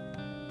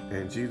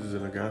 And Jesus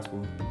in the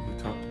gospel, he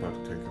talked about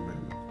the 10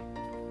 Commandments.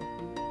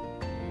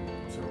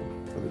 So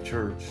for the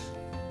church,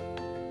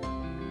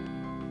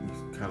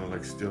 we kind of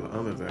like still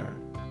under that.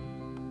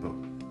 But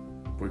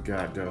what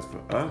God does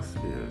for us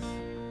is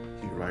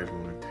he writes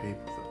on the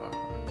tables of our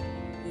heart.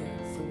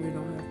 Yeah, so we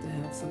don't have to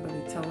have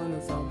somebody telling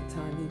us all the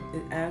time.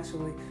 It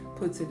actually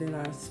puts it in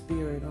our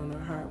spirit, on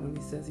our heart. When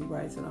he says he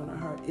writes it on our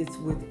heart, it's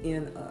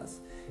within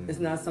us. It's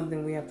not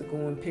something we have to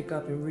go and pick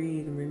up and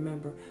read and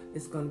remember.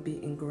 It's going to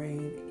be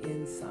ingrained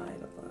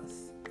inside of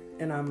us,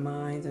 in our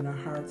minds and our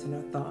hearts and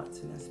our thoughts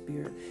and our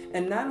spirit.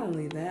 And not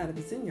only that, if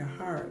it's in your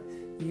heart,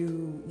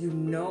 you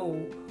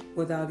know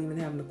without even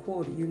having to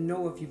quote it. You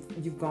know if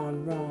you've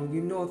gone wrong.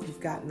 You know if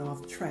you've gotten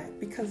off track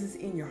because it's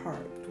in your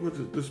heart. Well,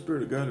 the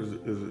Spirit of God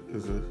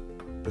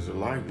is a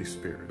lively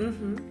spirit.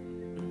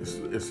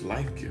 It's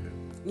life giving.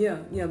 Yeah,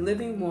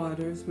 living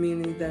waters,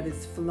 meaning that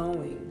it's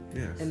flowing.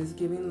 Yes. And it's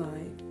giving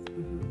life.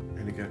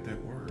 And it got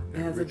that word. It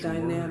has a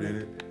dynamic in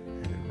it,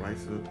 and it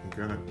writes up. And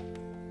God,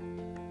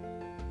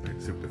 like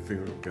the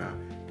finger of God,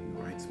 he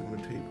writes on the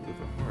table of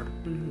the heart.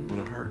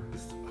 Well, the heart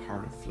is a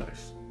heart of flesh.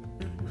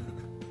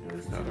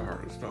 It's not a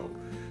heart of stone.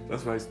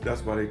 That's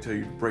why they tell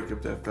you to break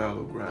up that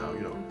fallow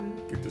ground.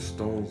 Get the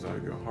stones out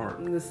of your heart.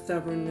 And the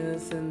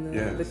stubbornness and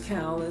the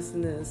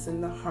callousness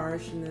and the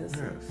harshness.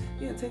 Yes.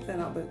 Yeah, take that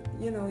out. But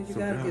you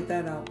got to get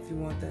that out if you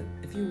want that.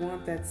 If you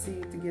want that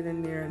seed to get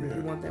in there, and if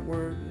you want that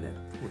word and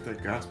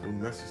that gospel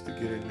message to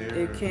get in there.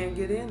 It can't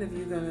get in if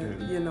you're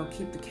gonna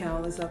keep the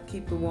callous up,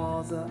 keep the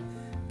walls up,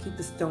 keep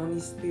the stony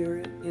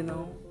spirit.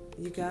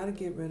 You got to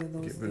get rid of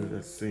those. Get rid of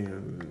that sin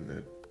and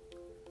that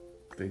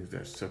things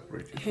that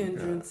separate you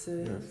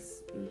hindrances.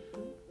 from God.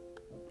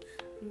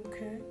 Yes.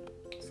 Okay.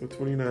 So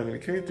 29, and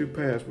it came to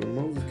pass when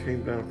Moses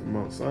came down from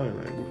Mount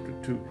Sinai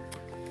with the two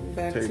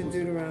Back tables. to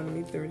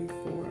Deuteronomy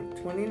 34,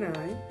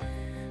 29.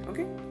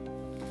 Okay.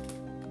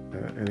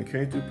 And it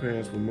came to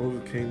pass when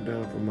Moses came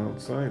down from Mount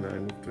Sinai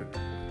with the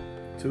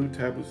two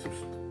tablets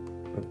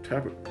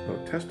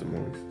of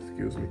testimonies,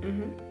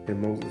 in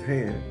Moses'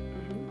 hand,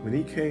 when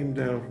he came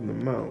down from the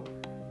mount,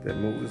 that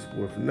Moses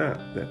was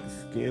not, that the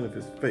skin of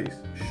his face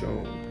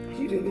shone.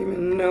 He didn't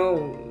even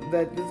know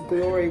that this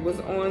glory was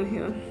on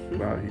him.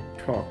 While he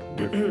talked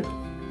with him.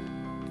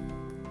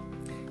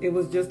 It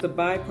was just a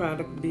byproduct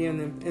of being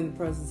in the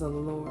presence of the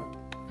Lord.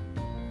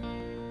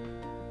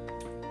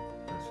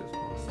 That's just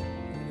awesome.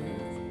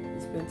 It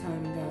is. Spend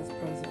time in God's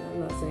presence. I'm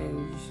not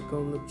saying you should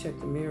go check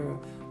the mirror,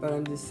 but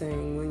I'm just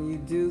saying when you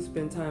do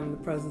spend time in the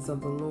presence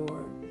of the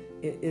Lord,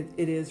 it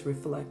is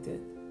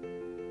reflected.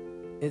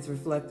 It's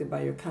reflected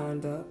by your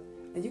conduct.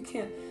 And you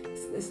can't,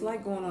 it's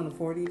like going on a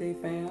 40-day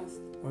fast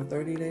or a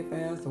 30-day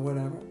fast or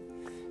whatever,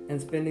 and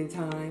spending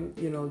time,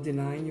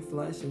 denying your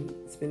flesh and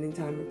spending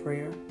time in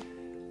prayer,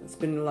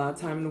 spending a lot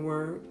of time in the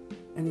Word,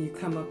 and you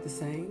come up the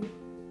same.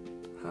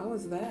 How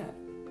is that?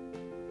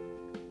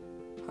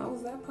 How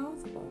is that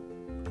possible?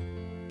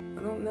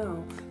 I don't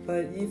know.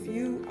 But if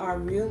you are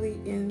really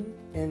in,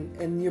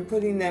 and you're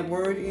putting that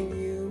Word in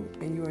you,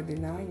 and you are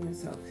denying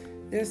yourself,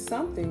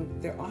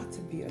 there ought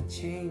to be a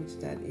change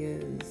that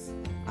is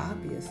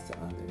obvious to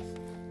others.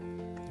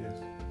 Yes.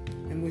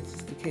 And which is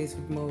the case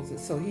with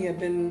Moses. So he had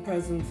been in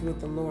presence with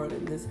the Lord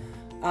in this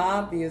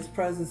obvious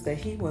presence that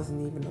he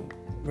wasn't even a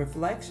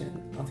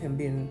reflection of him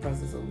being in the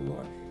presence of the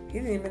Lord. He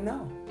didn't even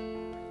know.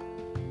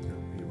 No,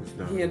 he was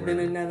not. He had been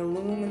in that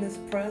luminous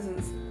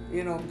presence,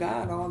 of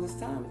God all this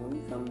time.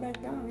 When he coming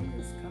back down, he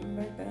was coming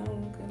back down,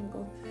 gonna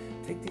go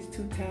take these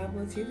two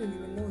tablets. He didn't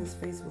even know his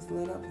face was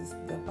lit up.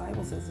 The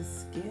Bible says his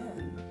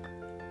skin.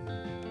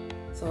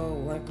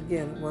 So,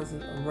 again, it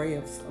wasn't a ray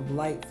of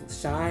light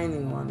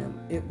shining on him.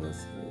 It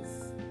was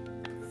his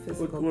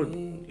physical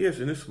being. Yes,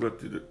 and this is what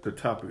the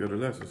topic of the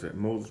lesson is, that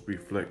Moses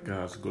reflect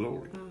God's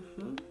glory.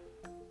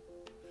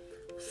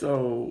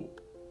 So,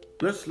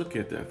 let's look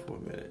at that for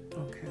a minute.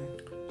 Okay.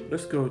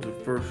 Let's go to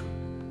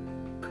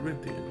 1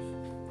 Corinthians.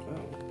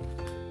 Oh,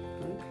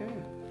 okay.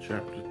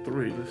 Chapter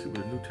 3. Let's see what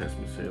the New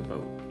Testament says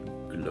about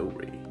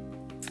glory.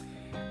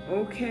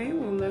 Okay,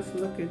 well, let's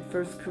look at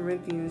 1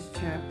 Corinthians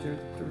chapter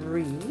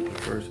 3.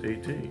 Verse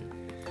 18.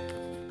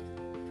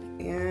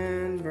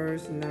 And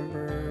verse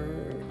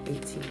number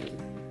 18.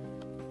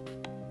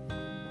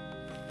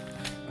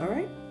 All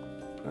right.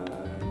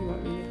 You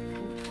want me to...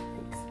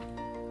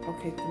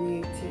 Okay,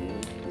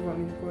 3:18. You want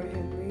me to go ahead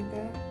and read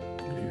that?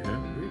 You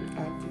have to read it. I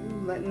do.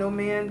 Let no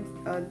man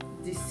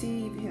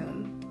deceive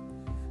him.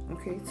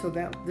 Okay, so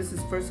this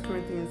is 1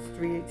 Corinthians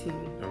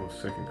 3:18. That was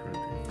 2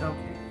 Corinthians.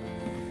 Okay.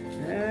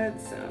 That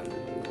sounded a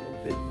little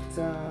it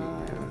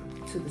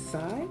to the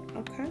side.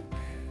 Okay.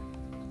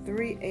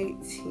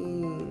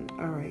 3:18.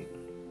 All right.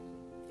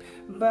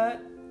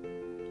 But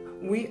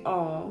we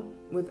all,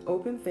 with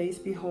open face,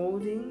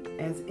 beholding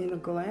as in a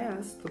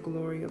glass the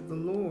glory of the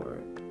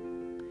Lord.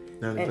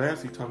 Now, the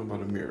glass, he's talking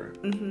about a mirror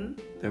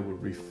that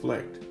would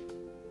reflect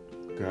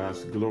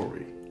God's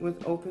glory.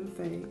 With open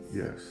face.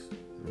 Yes.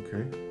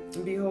 Okay.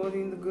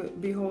 Beholding the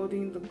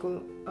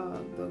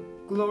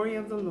glory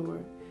of the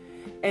Lord,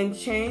 and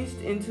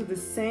changed into the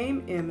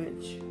same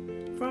image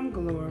from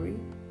glory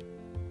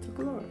to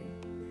glory,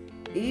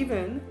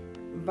 even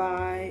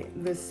by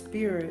the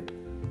Spirit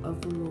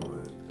of the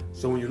Lord.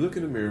 So when you look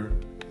in the mirror,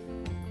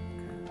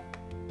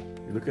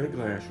 you look at a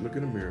glass, you look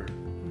in a mirror,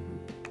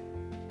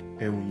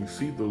 and when you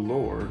see the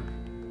Lord,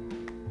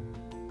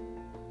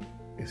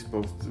 it's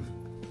supposed to,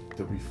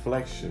 the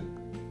reflection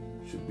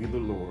should be the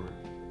Lord,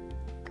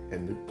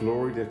 and the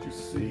glory that you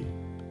see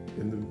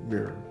in the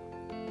mirror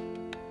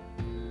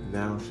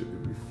now should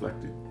be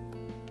reflected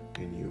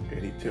in you.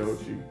 And he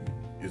tells you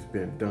it's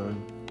been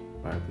done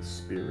by the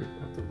Spirit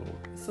of the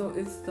Lord. So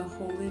it's the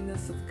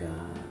holiness of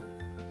God,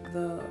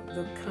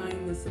 the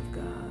kindness of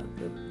God,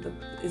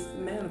 it's the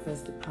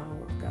manifested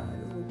power of God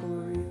is what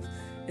glory is.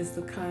 It's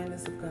the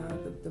kindness of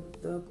God,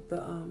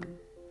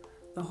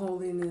 the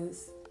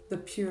holiness, the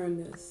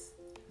pureness,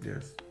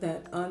 yes,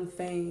 that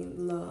unfeigned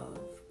love.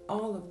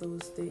 All of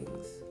those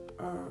things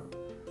are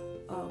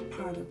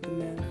part of the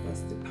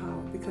manifested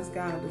power, because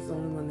God is the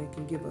only one that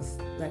can give us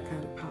that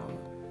kind of power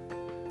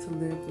to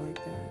live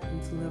like that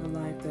and to live a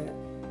life that,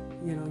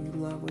 you know, you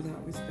love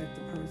without respect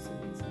to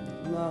persons,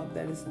 and love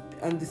that is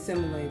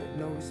undissimulated,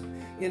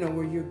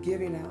 where you're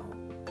giving out,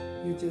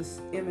 you're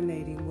just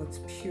emanating what's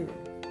pure.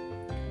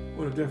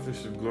 Well, the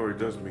definition of glory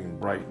does mean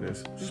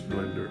brightness,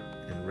 splendor,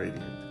 and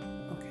radiant.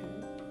 Okay.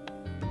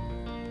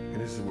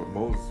 And this is what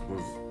Moses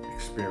was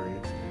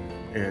experiencing.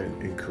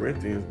 And in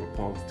Corinthians, what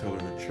Paul's telling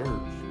the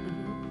church,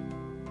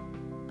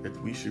 that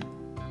we should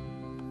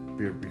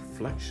be a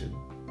reflection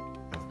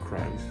of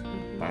Christ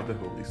by the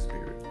Holy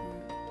Spirit.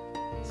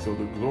 So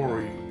the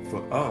glory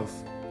for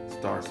us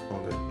starts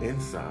on the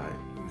inside,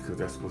 because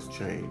that's what's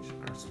changed,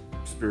 our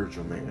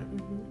spiritual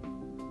man.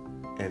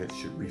 And it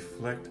should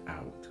reflect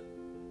out.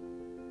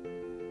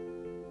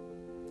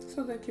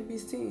 So that can be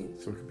seen.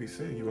 So it can be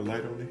seen. You're a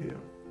light on the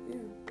hill. Yeah.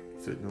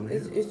 Sitting on the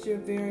hill. It's your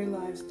very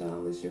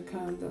lifestyle. It's your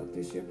conduct.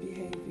 It's your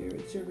behavior.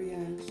 It's your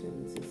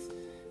reactions. It's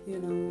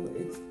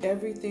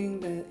everything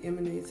that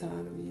emanates out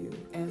of you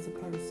as a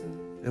person.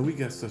 And we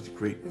got such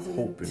great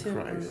hope in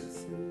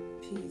Christ. And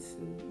peace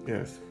and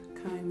yes,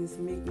 kindness,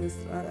 meekness.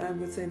 I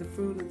would say the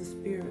fruit of the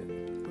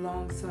Spirit,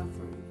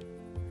 long-suffering,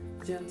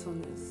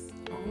 gentleness.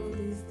 All of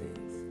these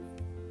things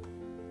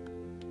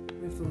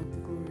reflect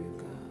the glory of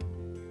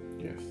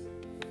God. yes.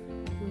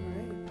 All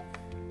right.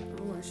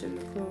 Oh, I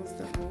shouldn't have closed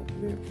the whole.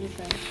 We're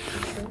back.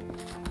 Okay.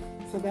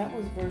 So that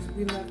was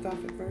we left off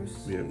at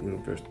verse. Yeah, we're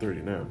on verse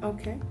 30 now.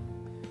 Okay.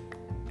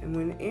 And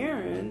when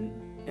Aaron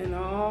and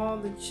all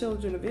the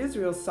children of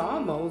Israel saw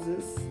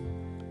Moses,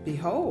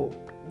 behold,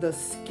 the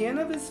skin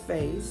of his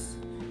face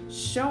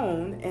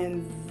shone,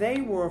 and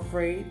they were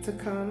afraid to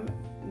come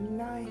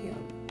nigh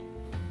him.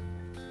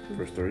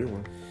 Verse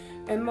 31.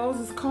 And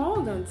Moses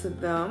called unto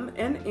them,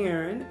 and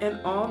Aaron and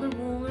all the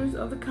rulers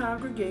of the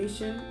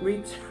congregation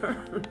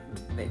returned.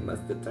 They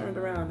must have turned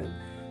around and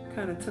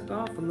kind of took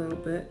off a little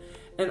bit.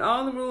 And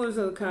all the rulers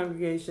of the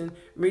congregation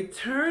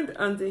returned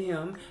unto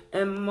him,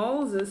 and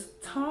Moses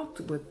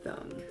talked with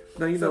them.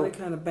 Now, so they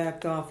kind of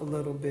backed off a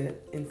little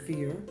bit in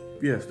fear.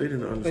 Yes, they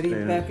didn't understand. But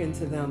he beckoned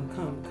to them,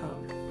 come.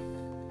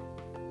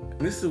 And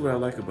this is what I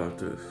like about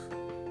this.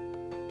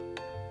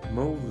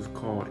 Moses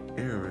called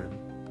Aaron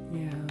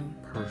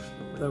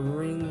personally. The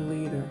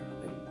ringleader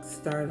that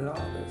started all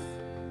this.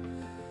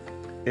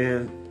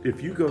 And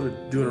if you go to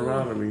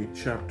Deuteronomy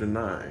chapter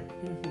 9,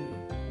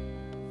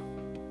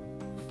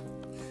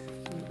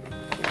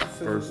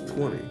 verse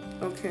 20.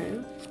 Okay.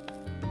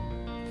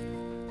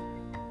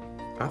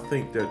 I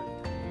think that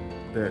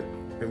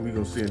and we're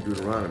going to see in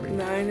Deuteronomy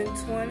 9 and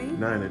 20.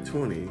 9 and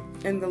 20.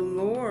 And the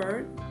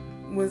Lord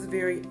was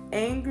very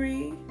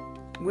angry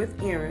with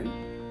Aaron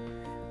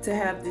to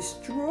have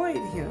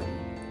destroyed him.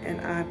 And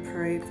I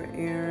prayed for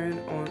Aaron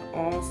on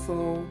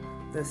also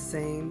the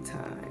same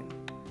time.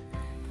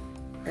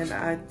 And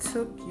I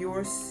took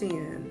your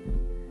sin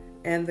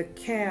and the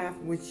calf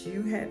which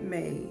you had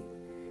made,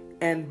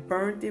 and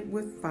burnt it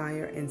with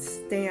fire, and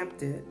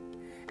stamped it,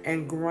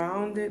 and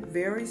ground it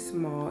very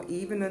small,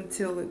 even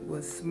until it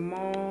was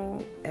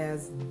small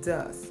as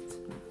dust.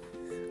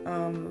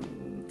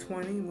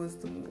 20 was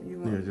the you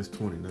want? Yeah, just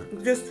 20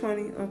 now. Just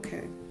 20,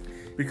 okay.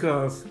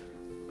 Because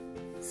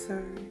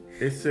sorry,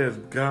 it says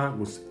God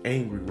was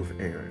angry with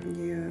Aaron.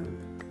 Yeah.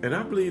 And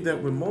I believe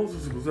that when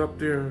Moses was up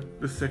there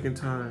the second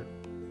time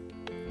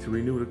to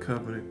renew the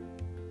covenant,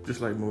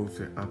 just like Moses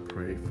said, I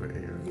prayed for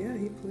Aaron. Yeah,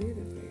 he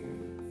pleaded for Aaron.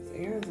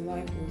 Aaron's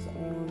life was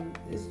on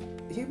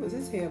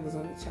his head was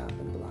on the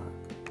chopping block.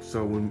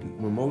 So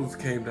when Moses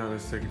came down the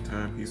second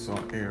time, he saw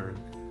Aaron.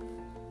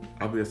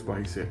 I believe that's why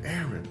he said,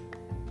 Aaron,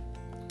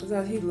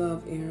 Because he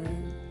loved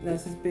Aaron.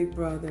 That's his big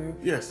brother.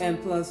 Yes.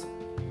 And plus,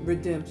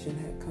 redemption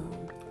had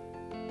come.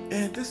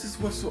 And this is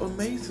what's so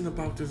amazing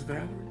about this,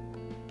 Valerie.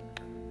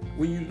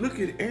 When you look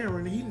at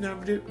Aaron, he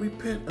never did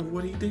repent of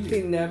what he did.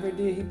 He never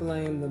did. He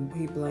blamed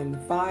the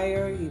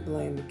fire. He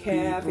blamed the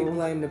calf. He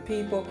blamed the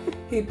people.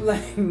 He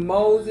blamed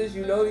Moses.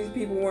 You know these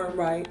people weren't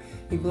right.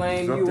 He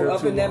blamed you were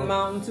up in that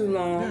mountain too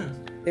long.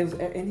 Yes.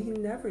 And he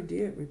never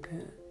did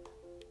repent.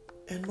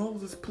 And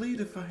Moses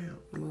pleaded for him.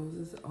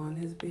 Moses on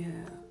his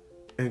behalf.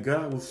 And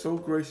God was so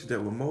gracious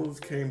that when Moses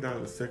came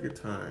down the second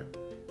time,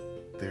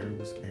 there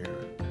was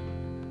Aaron.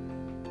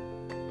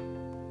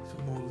 So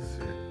Moses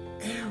said,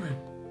 Aaron.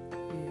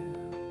 Yeah.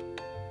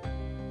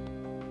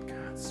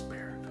 God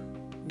spared him.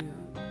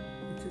 Yeah.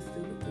 You just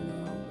didn't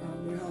know how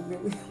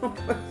really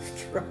much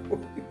trouble.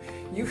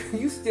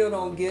 You still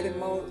don't get it,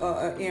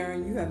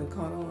 Aaron. You haven't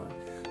caught on.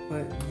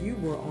 But you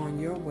were on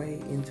your way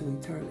into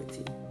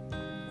eternity.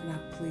 And I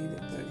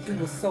pleaded, but he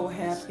was so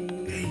happy.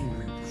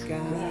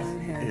 God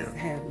has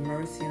had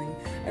mercy on you.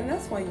 And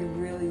that's why you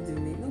really do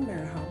need, no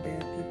matter how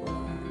bad people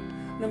are,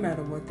 no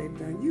matter what they've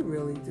done, you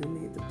really do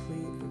need to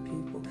plead for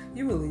people.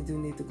 You really do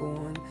need to go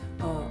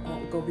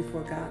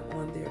before God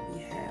on their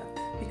behalf.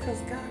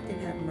 Because God can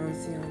have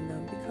mercy on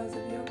them because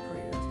of your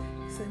prayers.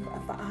 He said,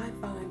 if I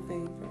find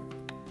favor,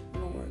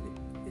 Lord,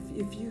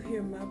 if you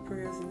hear my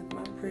prayers and if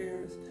my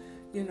prayers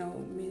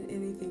mean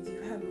anything,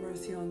 you have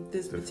mercy on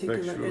this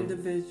particular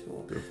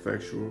individual. The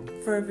effectual,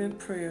 fervent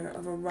prayer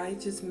of a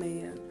righteous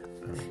man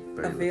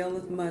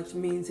availeth much,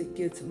 means it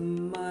gets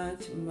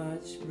much,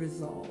 much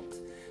results.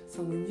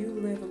 So when you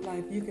live a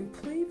life, you can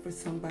plead for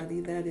somebody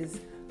that is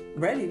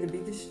ready to be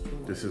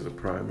destroyed. This is a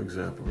prime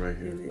example right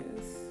here. It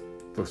is.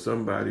 For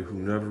somebody who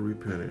never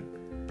repented,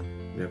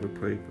 never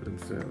prayed for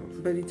themselves.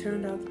 But he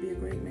turned out to be a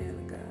great man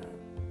of God.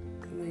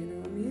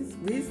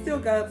 He's still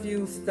got a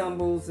few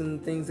stumbles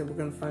and things that we're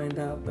going to find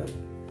out, but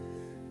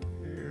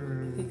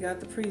he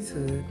got the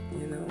priesthood,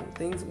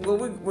 things. Well,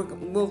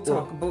 we'll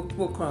talk about,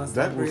 we'll cross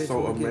that bridge. That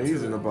was so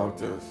amazing about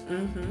this.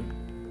 Mm-hmm.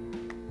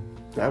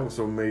 That was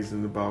so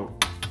amazing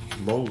about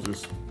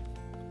Moses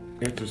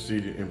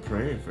interceding and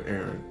praying for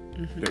Aaron,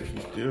 that he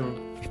still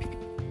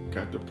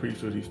got the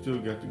priesthood. He still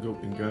got to go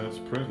in God's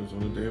presence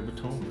on the Day of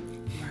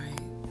Atonement. Right.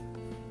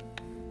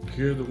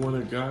 Hear the one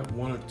that God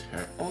wanted to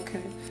attack.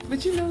 Okay.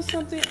 But you know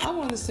something? I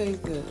want to say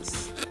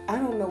this. I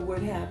don't know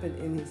what happened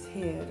in his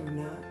head or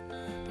not.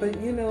 But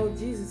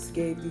Jesus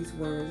gave these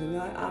words, and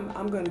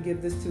I'm going to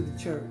give this to the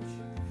church.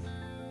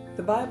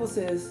 The Bible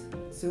says,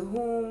 to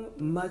whom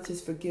much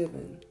is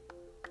forgiven,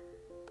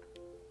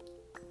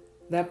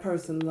 that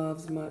person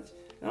loves much.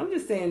 Now, I'm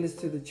just saying this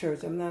to the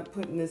church. I'm not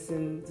putting this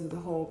into the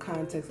whole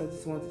context. I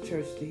just want the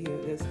church to hear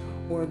this,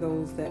 or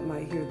those that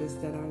might hear this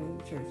that aren't in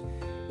the church.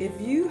 If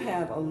you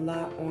have a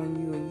lot on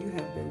you and you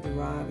have been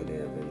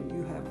derogative and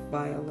you have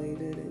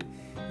violated and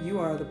you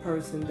are the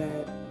person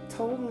that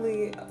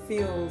totally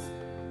feels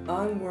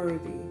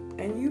unworthy,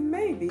 and you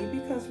may be,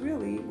 because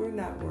really we're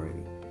not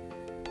worthy.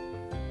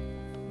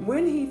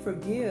 When he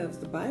forgives,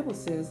 the Bible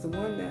says the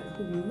one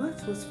who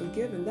much was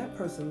forgiven, that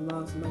person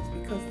loves much,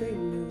 because they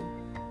knew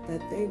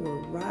that they were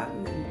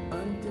rotten and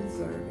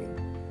undeserving.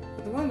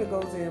 But the one that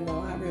goes in,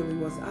 well, I really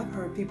was. I've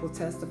heard people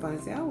testify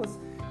and say, I was,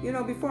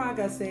 before I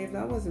got saved,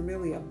 I wasn't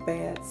really a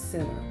bad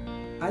sinner.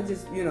 I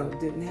just,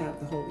 didn't have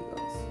the Holy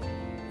Ghost.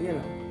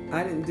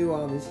 I didn't do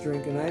all this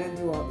drinking. I didn't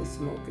do all this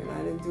smoking.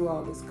 I didn't do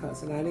all this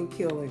cussing. I didn't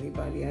kill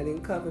anybody. I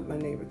didn't covet my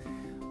neighbor.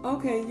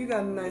 Okay, you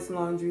got a nice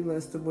laundry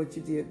list of what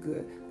you did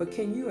good. But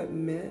can you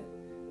admit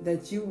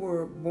that you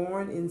were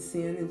born in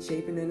sin and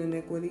shapen in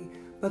iniquity?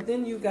 But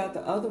then you got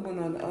the other one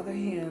on the other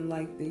hand,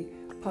 like the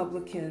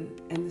publican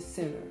and the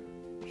sinner.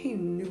 He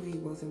knew he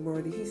wasn't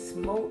worthy. He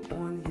smote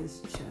on his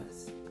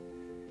chest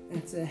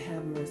and said,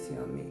 have mercy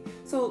on me.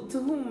 So to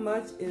whom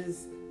much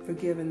is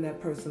forgiven,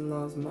 that person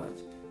loves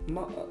much.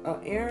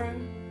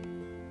 Aaron,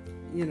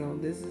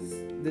 this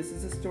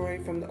is a story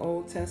from the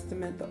Old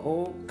Testament, the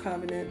Old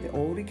Covenant, the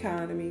Old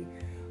Economy.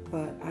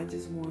 But I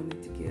just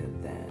wanted to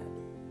give that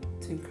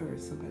to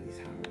encourage somebody's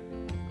heart,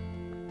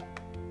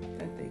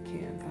 that they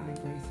can find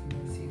grace and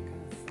mercy in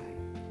God's sight.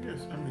 Yes,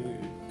 I mean,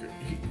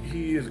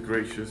 he is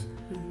gracious.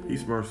 Mm-hmm.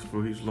 He's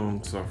merciful. He's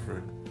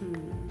long-suffering.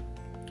 Mm-hmm.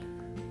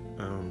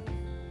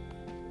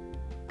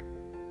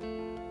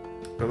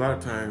 A lot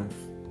of times,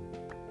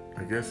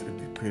 I guess it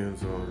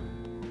depends on,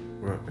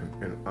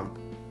 and I'm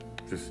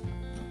just,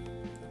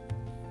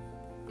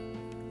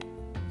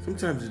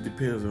 sometimes it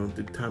depends on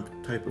the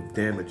type of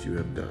damage you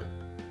have done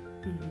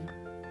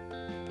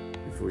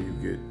before you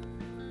get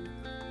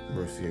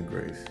mercy and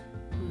grace.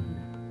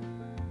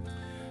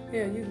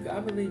 Yeah, I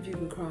believe you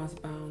can cross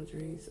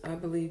boundaries. I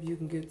believe you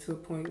can get to a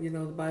point, the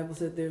Bible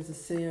said there's a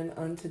sin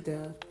unto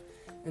death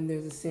and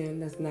there's a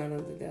sin that's not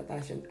unto death. I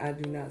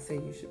do not say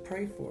you should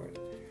pray for it.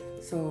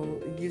 So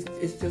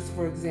it's just,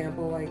 for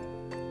example, like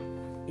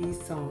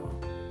Esau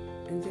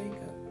and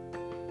Jacob.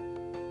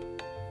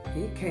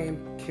 He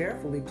came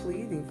carefully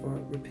pleading for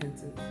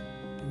repentance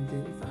and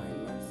didn't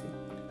find mercy.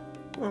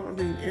 Well, I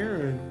mean,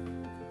 Aaron,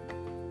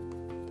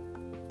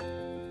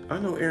 I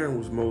know Aaron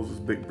was Moses'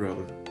 big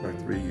brother by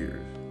 3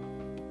 years.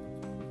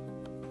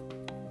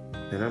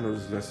 And I know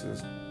this lesson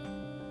is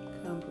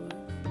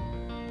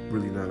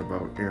really not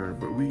about Aaron,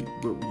 but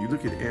you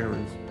look at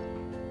Aaron's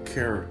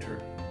character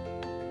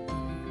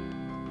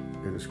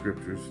in the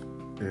scriptures,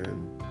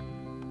 and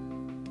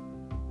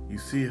you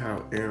see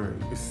how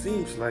Aaron, it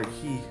seems like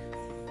he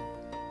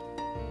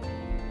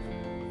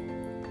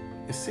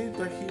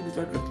was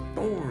like a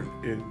thorn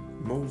in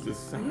Moses'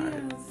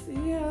 side.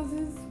 He has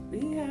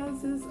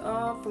his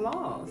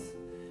flaws.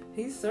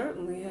 He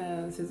certainly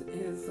has his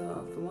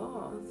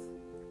flaws.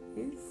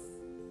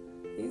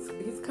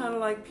 He's kind of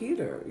like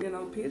Peter.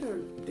 Peter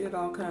did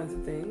all kinds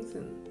of things,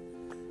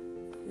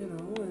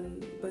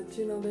 but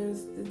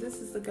this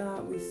is the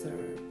God we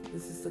serve.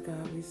 This is the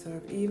God we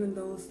serve. Even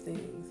those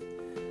things,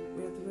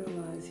 we have to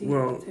realize He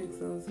takes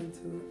those into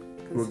consideration.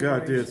 Well,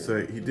 God did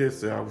say,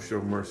 I will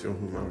show mercy on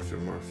whom I will show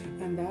mercy.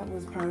 And that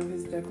was part of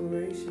His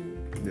declaration.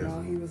 Yes.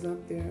 While He was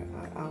up there,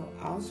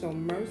 I'll show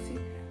mercy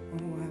on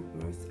who I have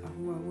mercy, on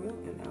who I will,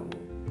 and I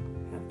will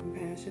have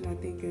compassion. I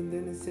think, and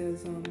then it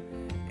says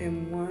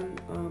in one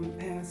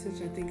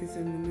passage, I think it's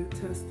in the New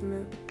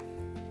Testament,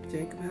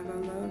 Jacob have I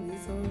loved,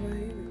 Esau have I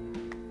hated.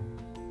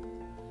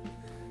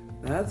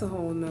 That's a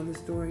whole nother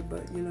story,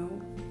 but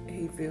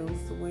he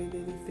feels the way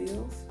that he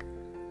feels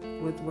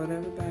with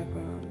whatever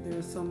background. There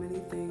are so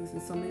many things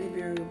and so many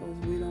variables,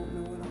 we don't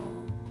know it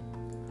all.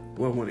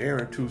 Well, when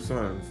Aaron 2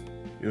 sons,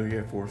 he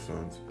had 4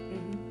 sons,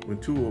 when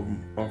 2 of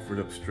them offered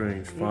up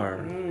strange fire,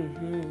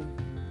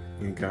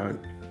 and God,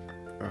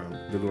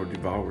 the Lord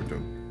devoured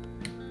them.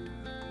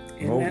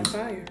 That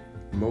fire.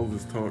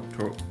 Moses turned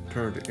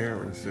to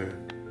Aaron and said,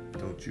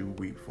 don't you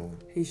weep for them.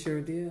 He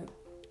sure did.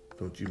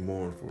 Don't you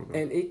mourn for them.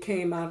 And it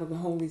came out of the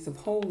holies of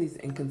holies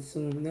and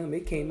consumed them.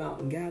 It came out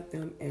and got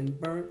them and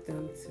burnt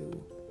them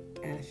to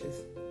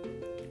ashes.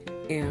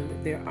 And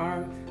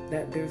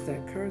there's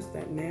that curse,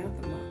 that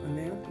anathema,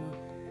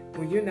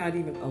 where you're not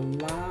even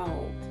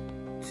allowed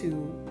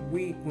to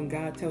weep when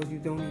God tells you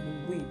don't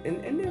even weep.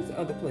 And there's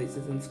other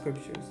places in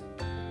scriptures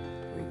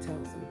where He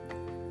tells them,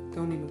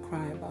 don't even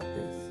cry about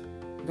this.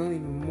 Don't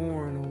even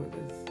mourn over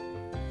this.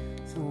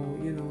 So,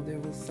 there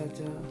was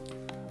such a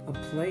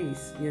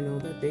place,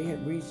 that they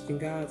had reached in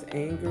God's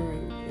anger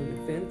and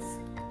offense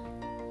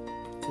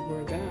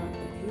toward God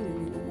that He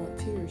didn't even want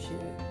tears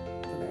shed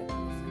for that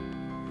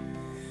person.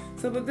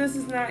 So, but this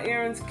is not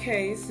Aaron's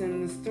case,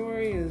 and the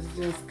story is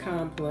just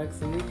complex,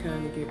 and we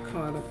kind of get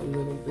caught up a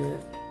little bit.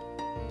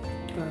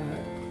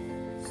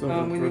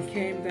 But when he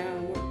came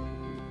down,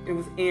 it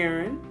was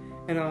Aaron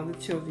and all the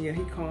children. Yeah,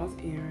 he calls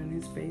Aaron.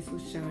 His face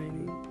was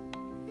shining.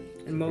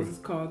 And Moses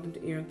called him to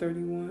Aaron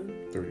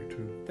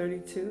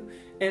 32.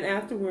 And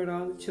afterward,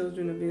 all the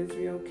children of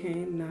Israel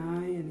came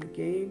nigh, and he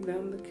gave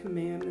them the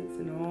commandments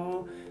and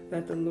all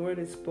that the Lord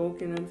had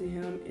spoken unto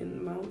him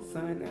in Mount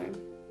Sinai.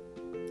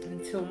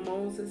 Until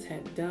Moses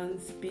had done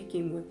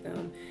speaking with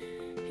them,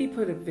 he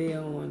put a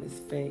veil on his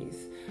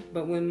face.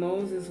 But when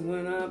Moses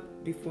went up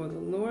before the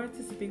Lord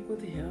to speak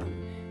with him,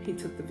 he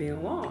took the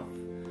veil off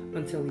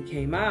until he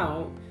came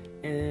out.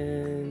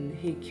 And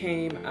he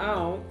came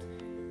out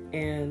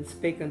and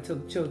spake unto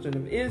the children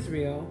of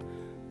Israel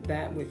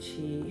that which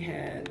he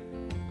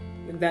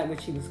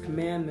was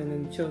commanded.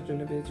 And the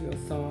children of Israel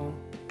saw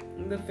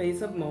the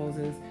face of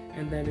Moses,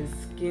 and that his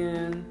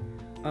skin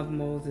of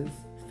Moses'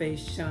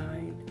 face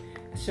shone,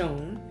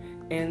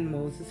 and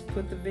Moses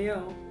put the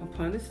veil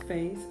upon his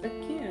face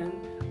again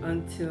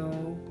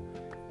until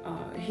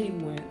he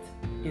went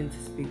in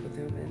to speak with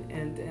him.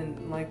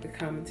 And like the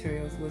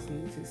commentary I was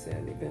listening to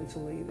said,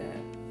 eventually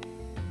that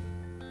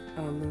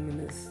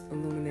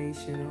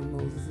illumination on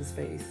Moses'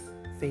 face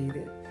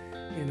faded.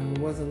 It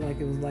wasn't like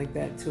it was like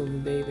that till the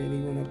day that he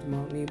went up to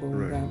Mount Nebo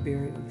and God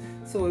buried him.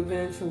 So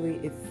eventually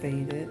it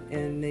faded,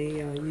 and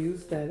they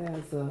used that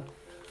as a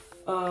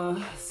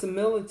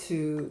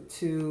similitude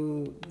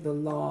to the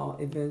law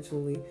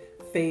eventually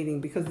fading,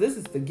 because this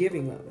is the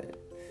giving of it,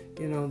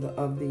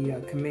 of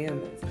the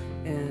commandments,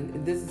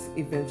 and this is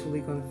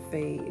eventually going to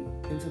fade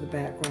into the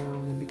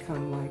background and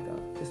become like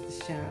just a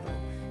shadow,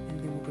 and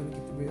then we're going to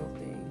get the real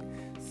thing.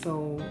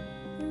 So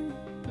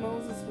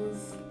Moses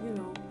was,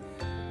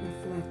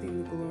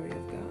 reflecting the glory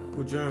of God.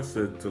 Well, John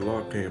said the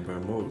law came by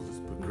Moses,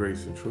 but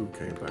grace and truth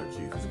came by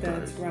Jesus Christ.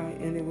 That's right,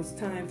 and it was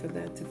time for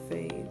that to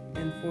fade,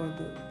 and for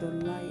the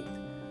light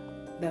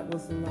that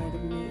was the light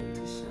of man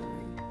to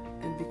shine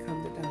and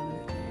become the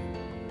dominant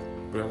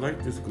light. But I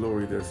like this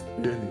glory that's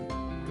in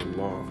the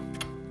law,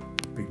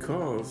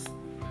 because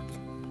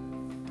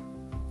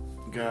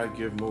God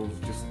gave Moses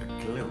just a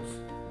glimpse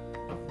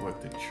of what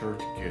the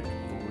church gets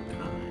over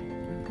time.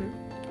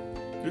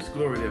 This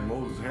glory that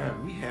Moses had,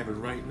 we have it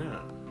right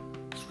now.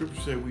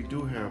 Scripture said we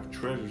do have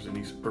treasures in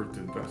these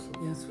earthen vessels.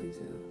 Yes, we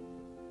do.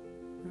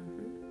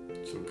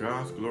 So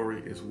God's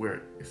glory is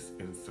where it's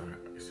in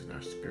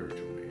our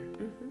spiritual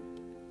man.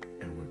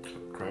 And when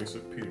Christ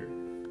appeared,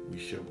 we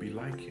shall be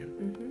like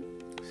him.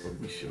 But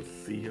we shall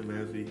see him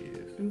as he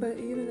is. But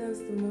even as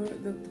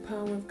the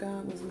power of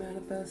God was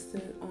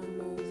manifested on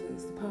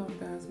Moses, the power of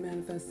God is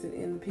manifested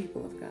in the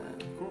people of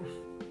God. Of course.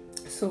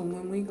 So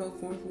when we go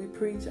forth, we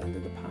preach under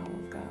the power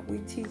of God. We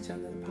teach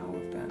under the power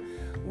of God.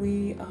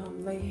 We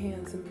lay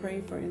hands and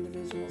pray for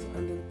individuals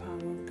under the power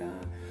of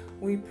God.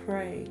 We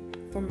pray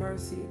for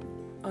mercy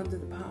under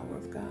the power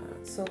of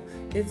God. So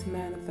it's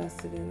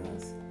manifested in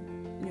us,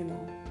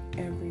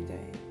 every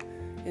day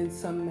in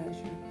some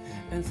measure.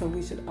 And so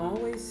we should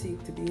always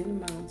seek to be in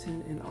the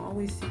mountain and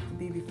always seek to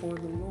be before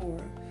the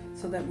Lord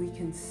so that we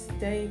can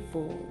stay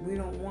full. We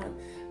don't want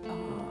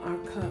our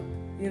cup,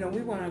 we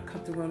want our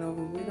cup to run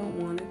over. We don't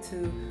want it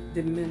to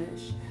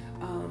diminish,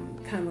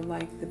 kind of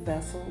like the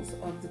vessels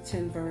of the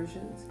 10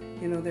 virgins.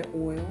 Their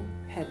oil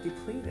had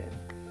depleted.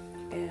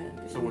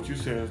 And so what you're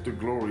saying is the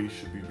glory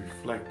should be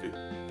reflected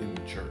in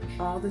the church.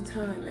 All the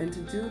time. And to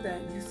do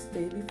that, you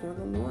stay before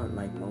the Lord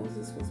like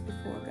Moses was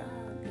before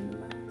God in the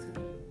mountain.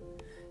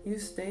 You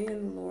stay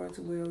in the Lord's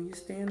will. You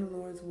stay in the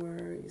Lord's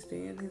word. You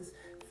stay in his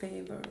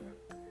favor.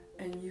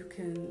 And you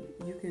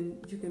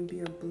can be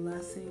a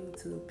blessing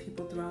to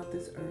people throughout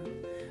this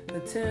earth.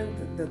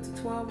 The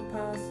 12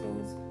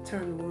 apostles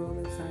turned the world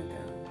upside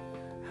down.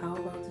 How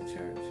about the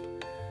church?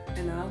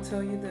 And I'll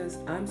tell you this,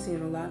 I'm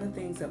seeing a lot of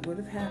things that would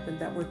have happened,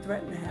 that were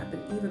threatened to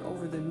happen, even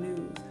over the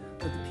news,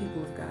 but the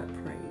people of God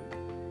prayed.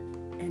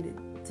 And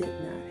it did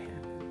not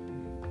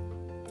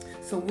happen.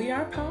 So we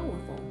are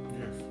powerful.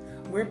 Yes.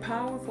 We're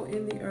powerful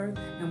in the earth,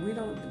 and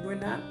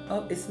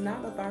it's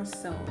not of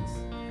ourselves,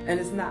 and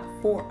it's not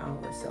for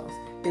ourselves.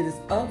 It is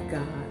of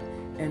God,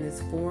 and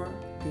it's for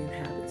the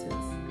inhabitants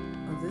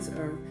of this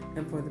earth,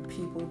 and for the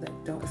people that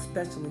don't,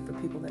 especially for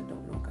people that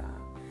don't know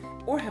God,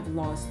 or have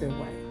lost their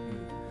way.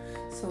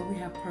 So we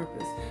have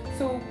purpose.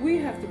 So we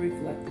have to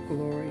reflect the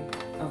glory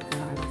of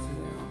God as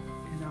well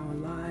in our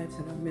lives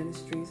and our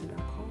ministries and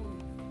our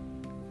calling.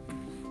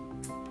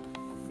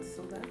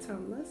 So that's our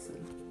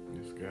lesson.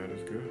 Yes, God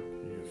is good.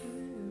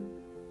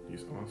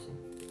 He's awesome.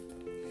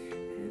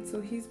 And so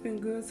he's been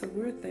good. So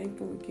we're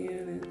thankful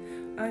again.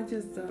 And I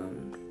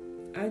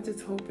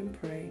just hope and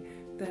pray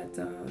that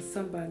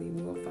somebody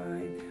will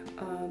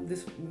find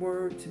this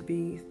word to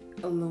be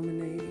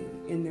illuminating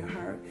in their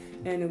heart,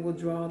 and it will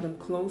draw them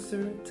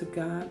closer to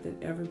God than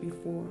ever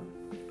before.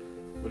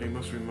 But they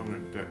must remember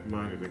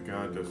that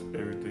God does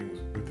everything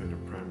within the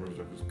parameters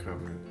of his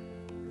covenant,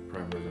 the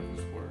parameters of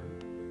his word.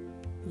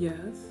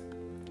 Yes.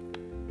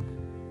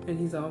 And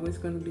he's always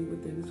going to be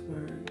within his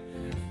word.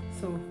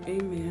 So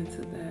amen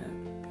to that.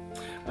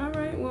 All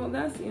right, well,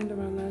 that's the end of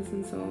our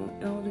lesson. So,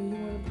 Elder, you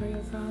want to pray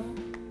us out?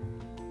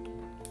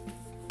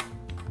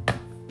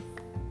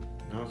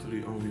 Now to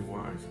the only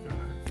wise God.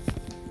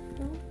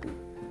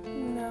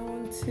 Now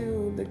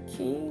unto the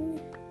King,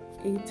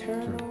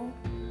 eternal,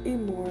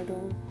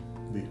 immortal,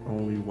 the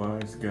only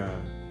wise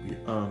God, be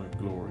honor,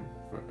 glory,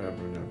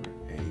 forever and ever.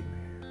 Amen.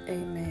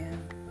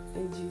 Amen.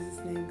 In Jesus'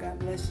 name, God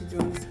bless you.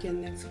 Join us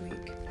again next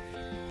week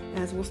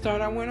as we'll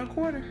start our winter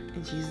quarter.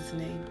 In Jesus'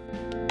 name.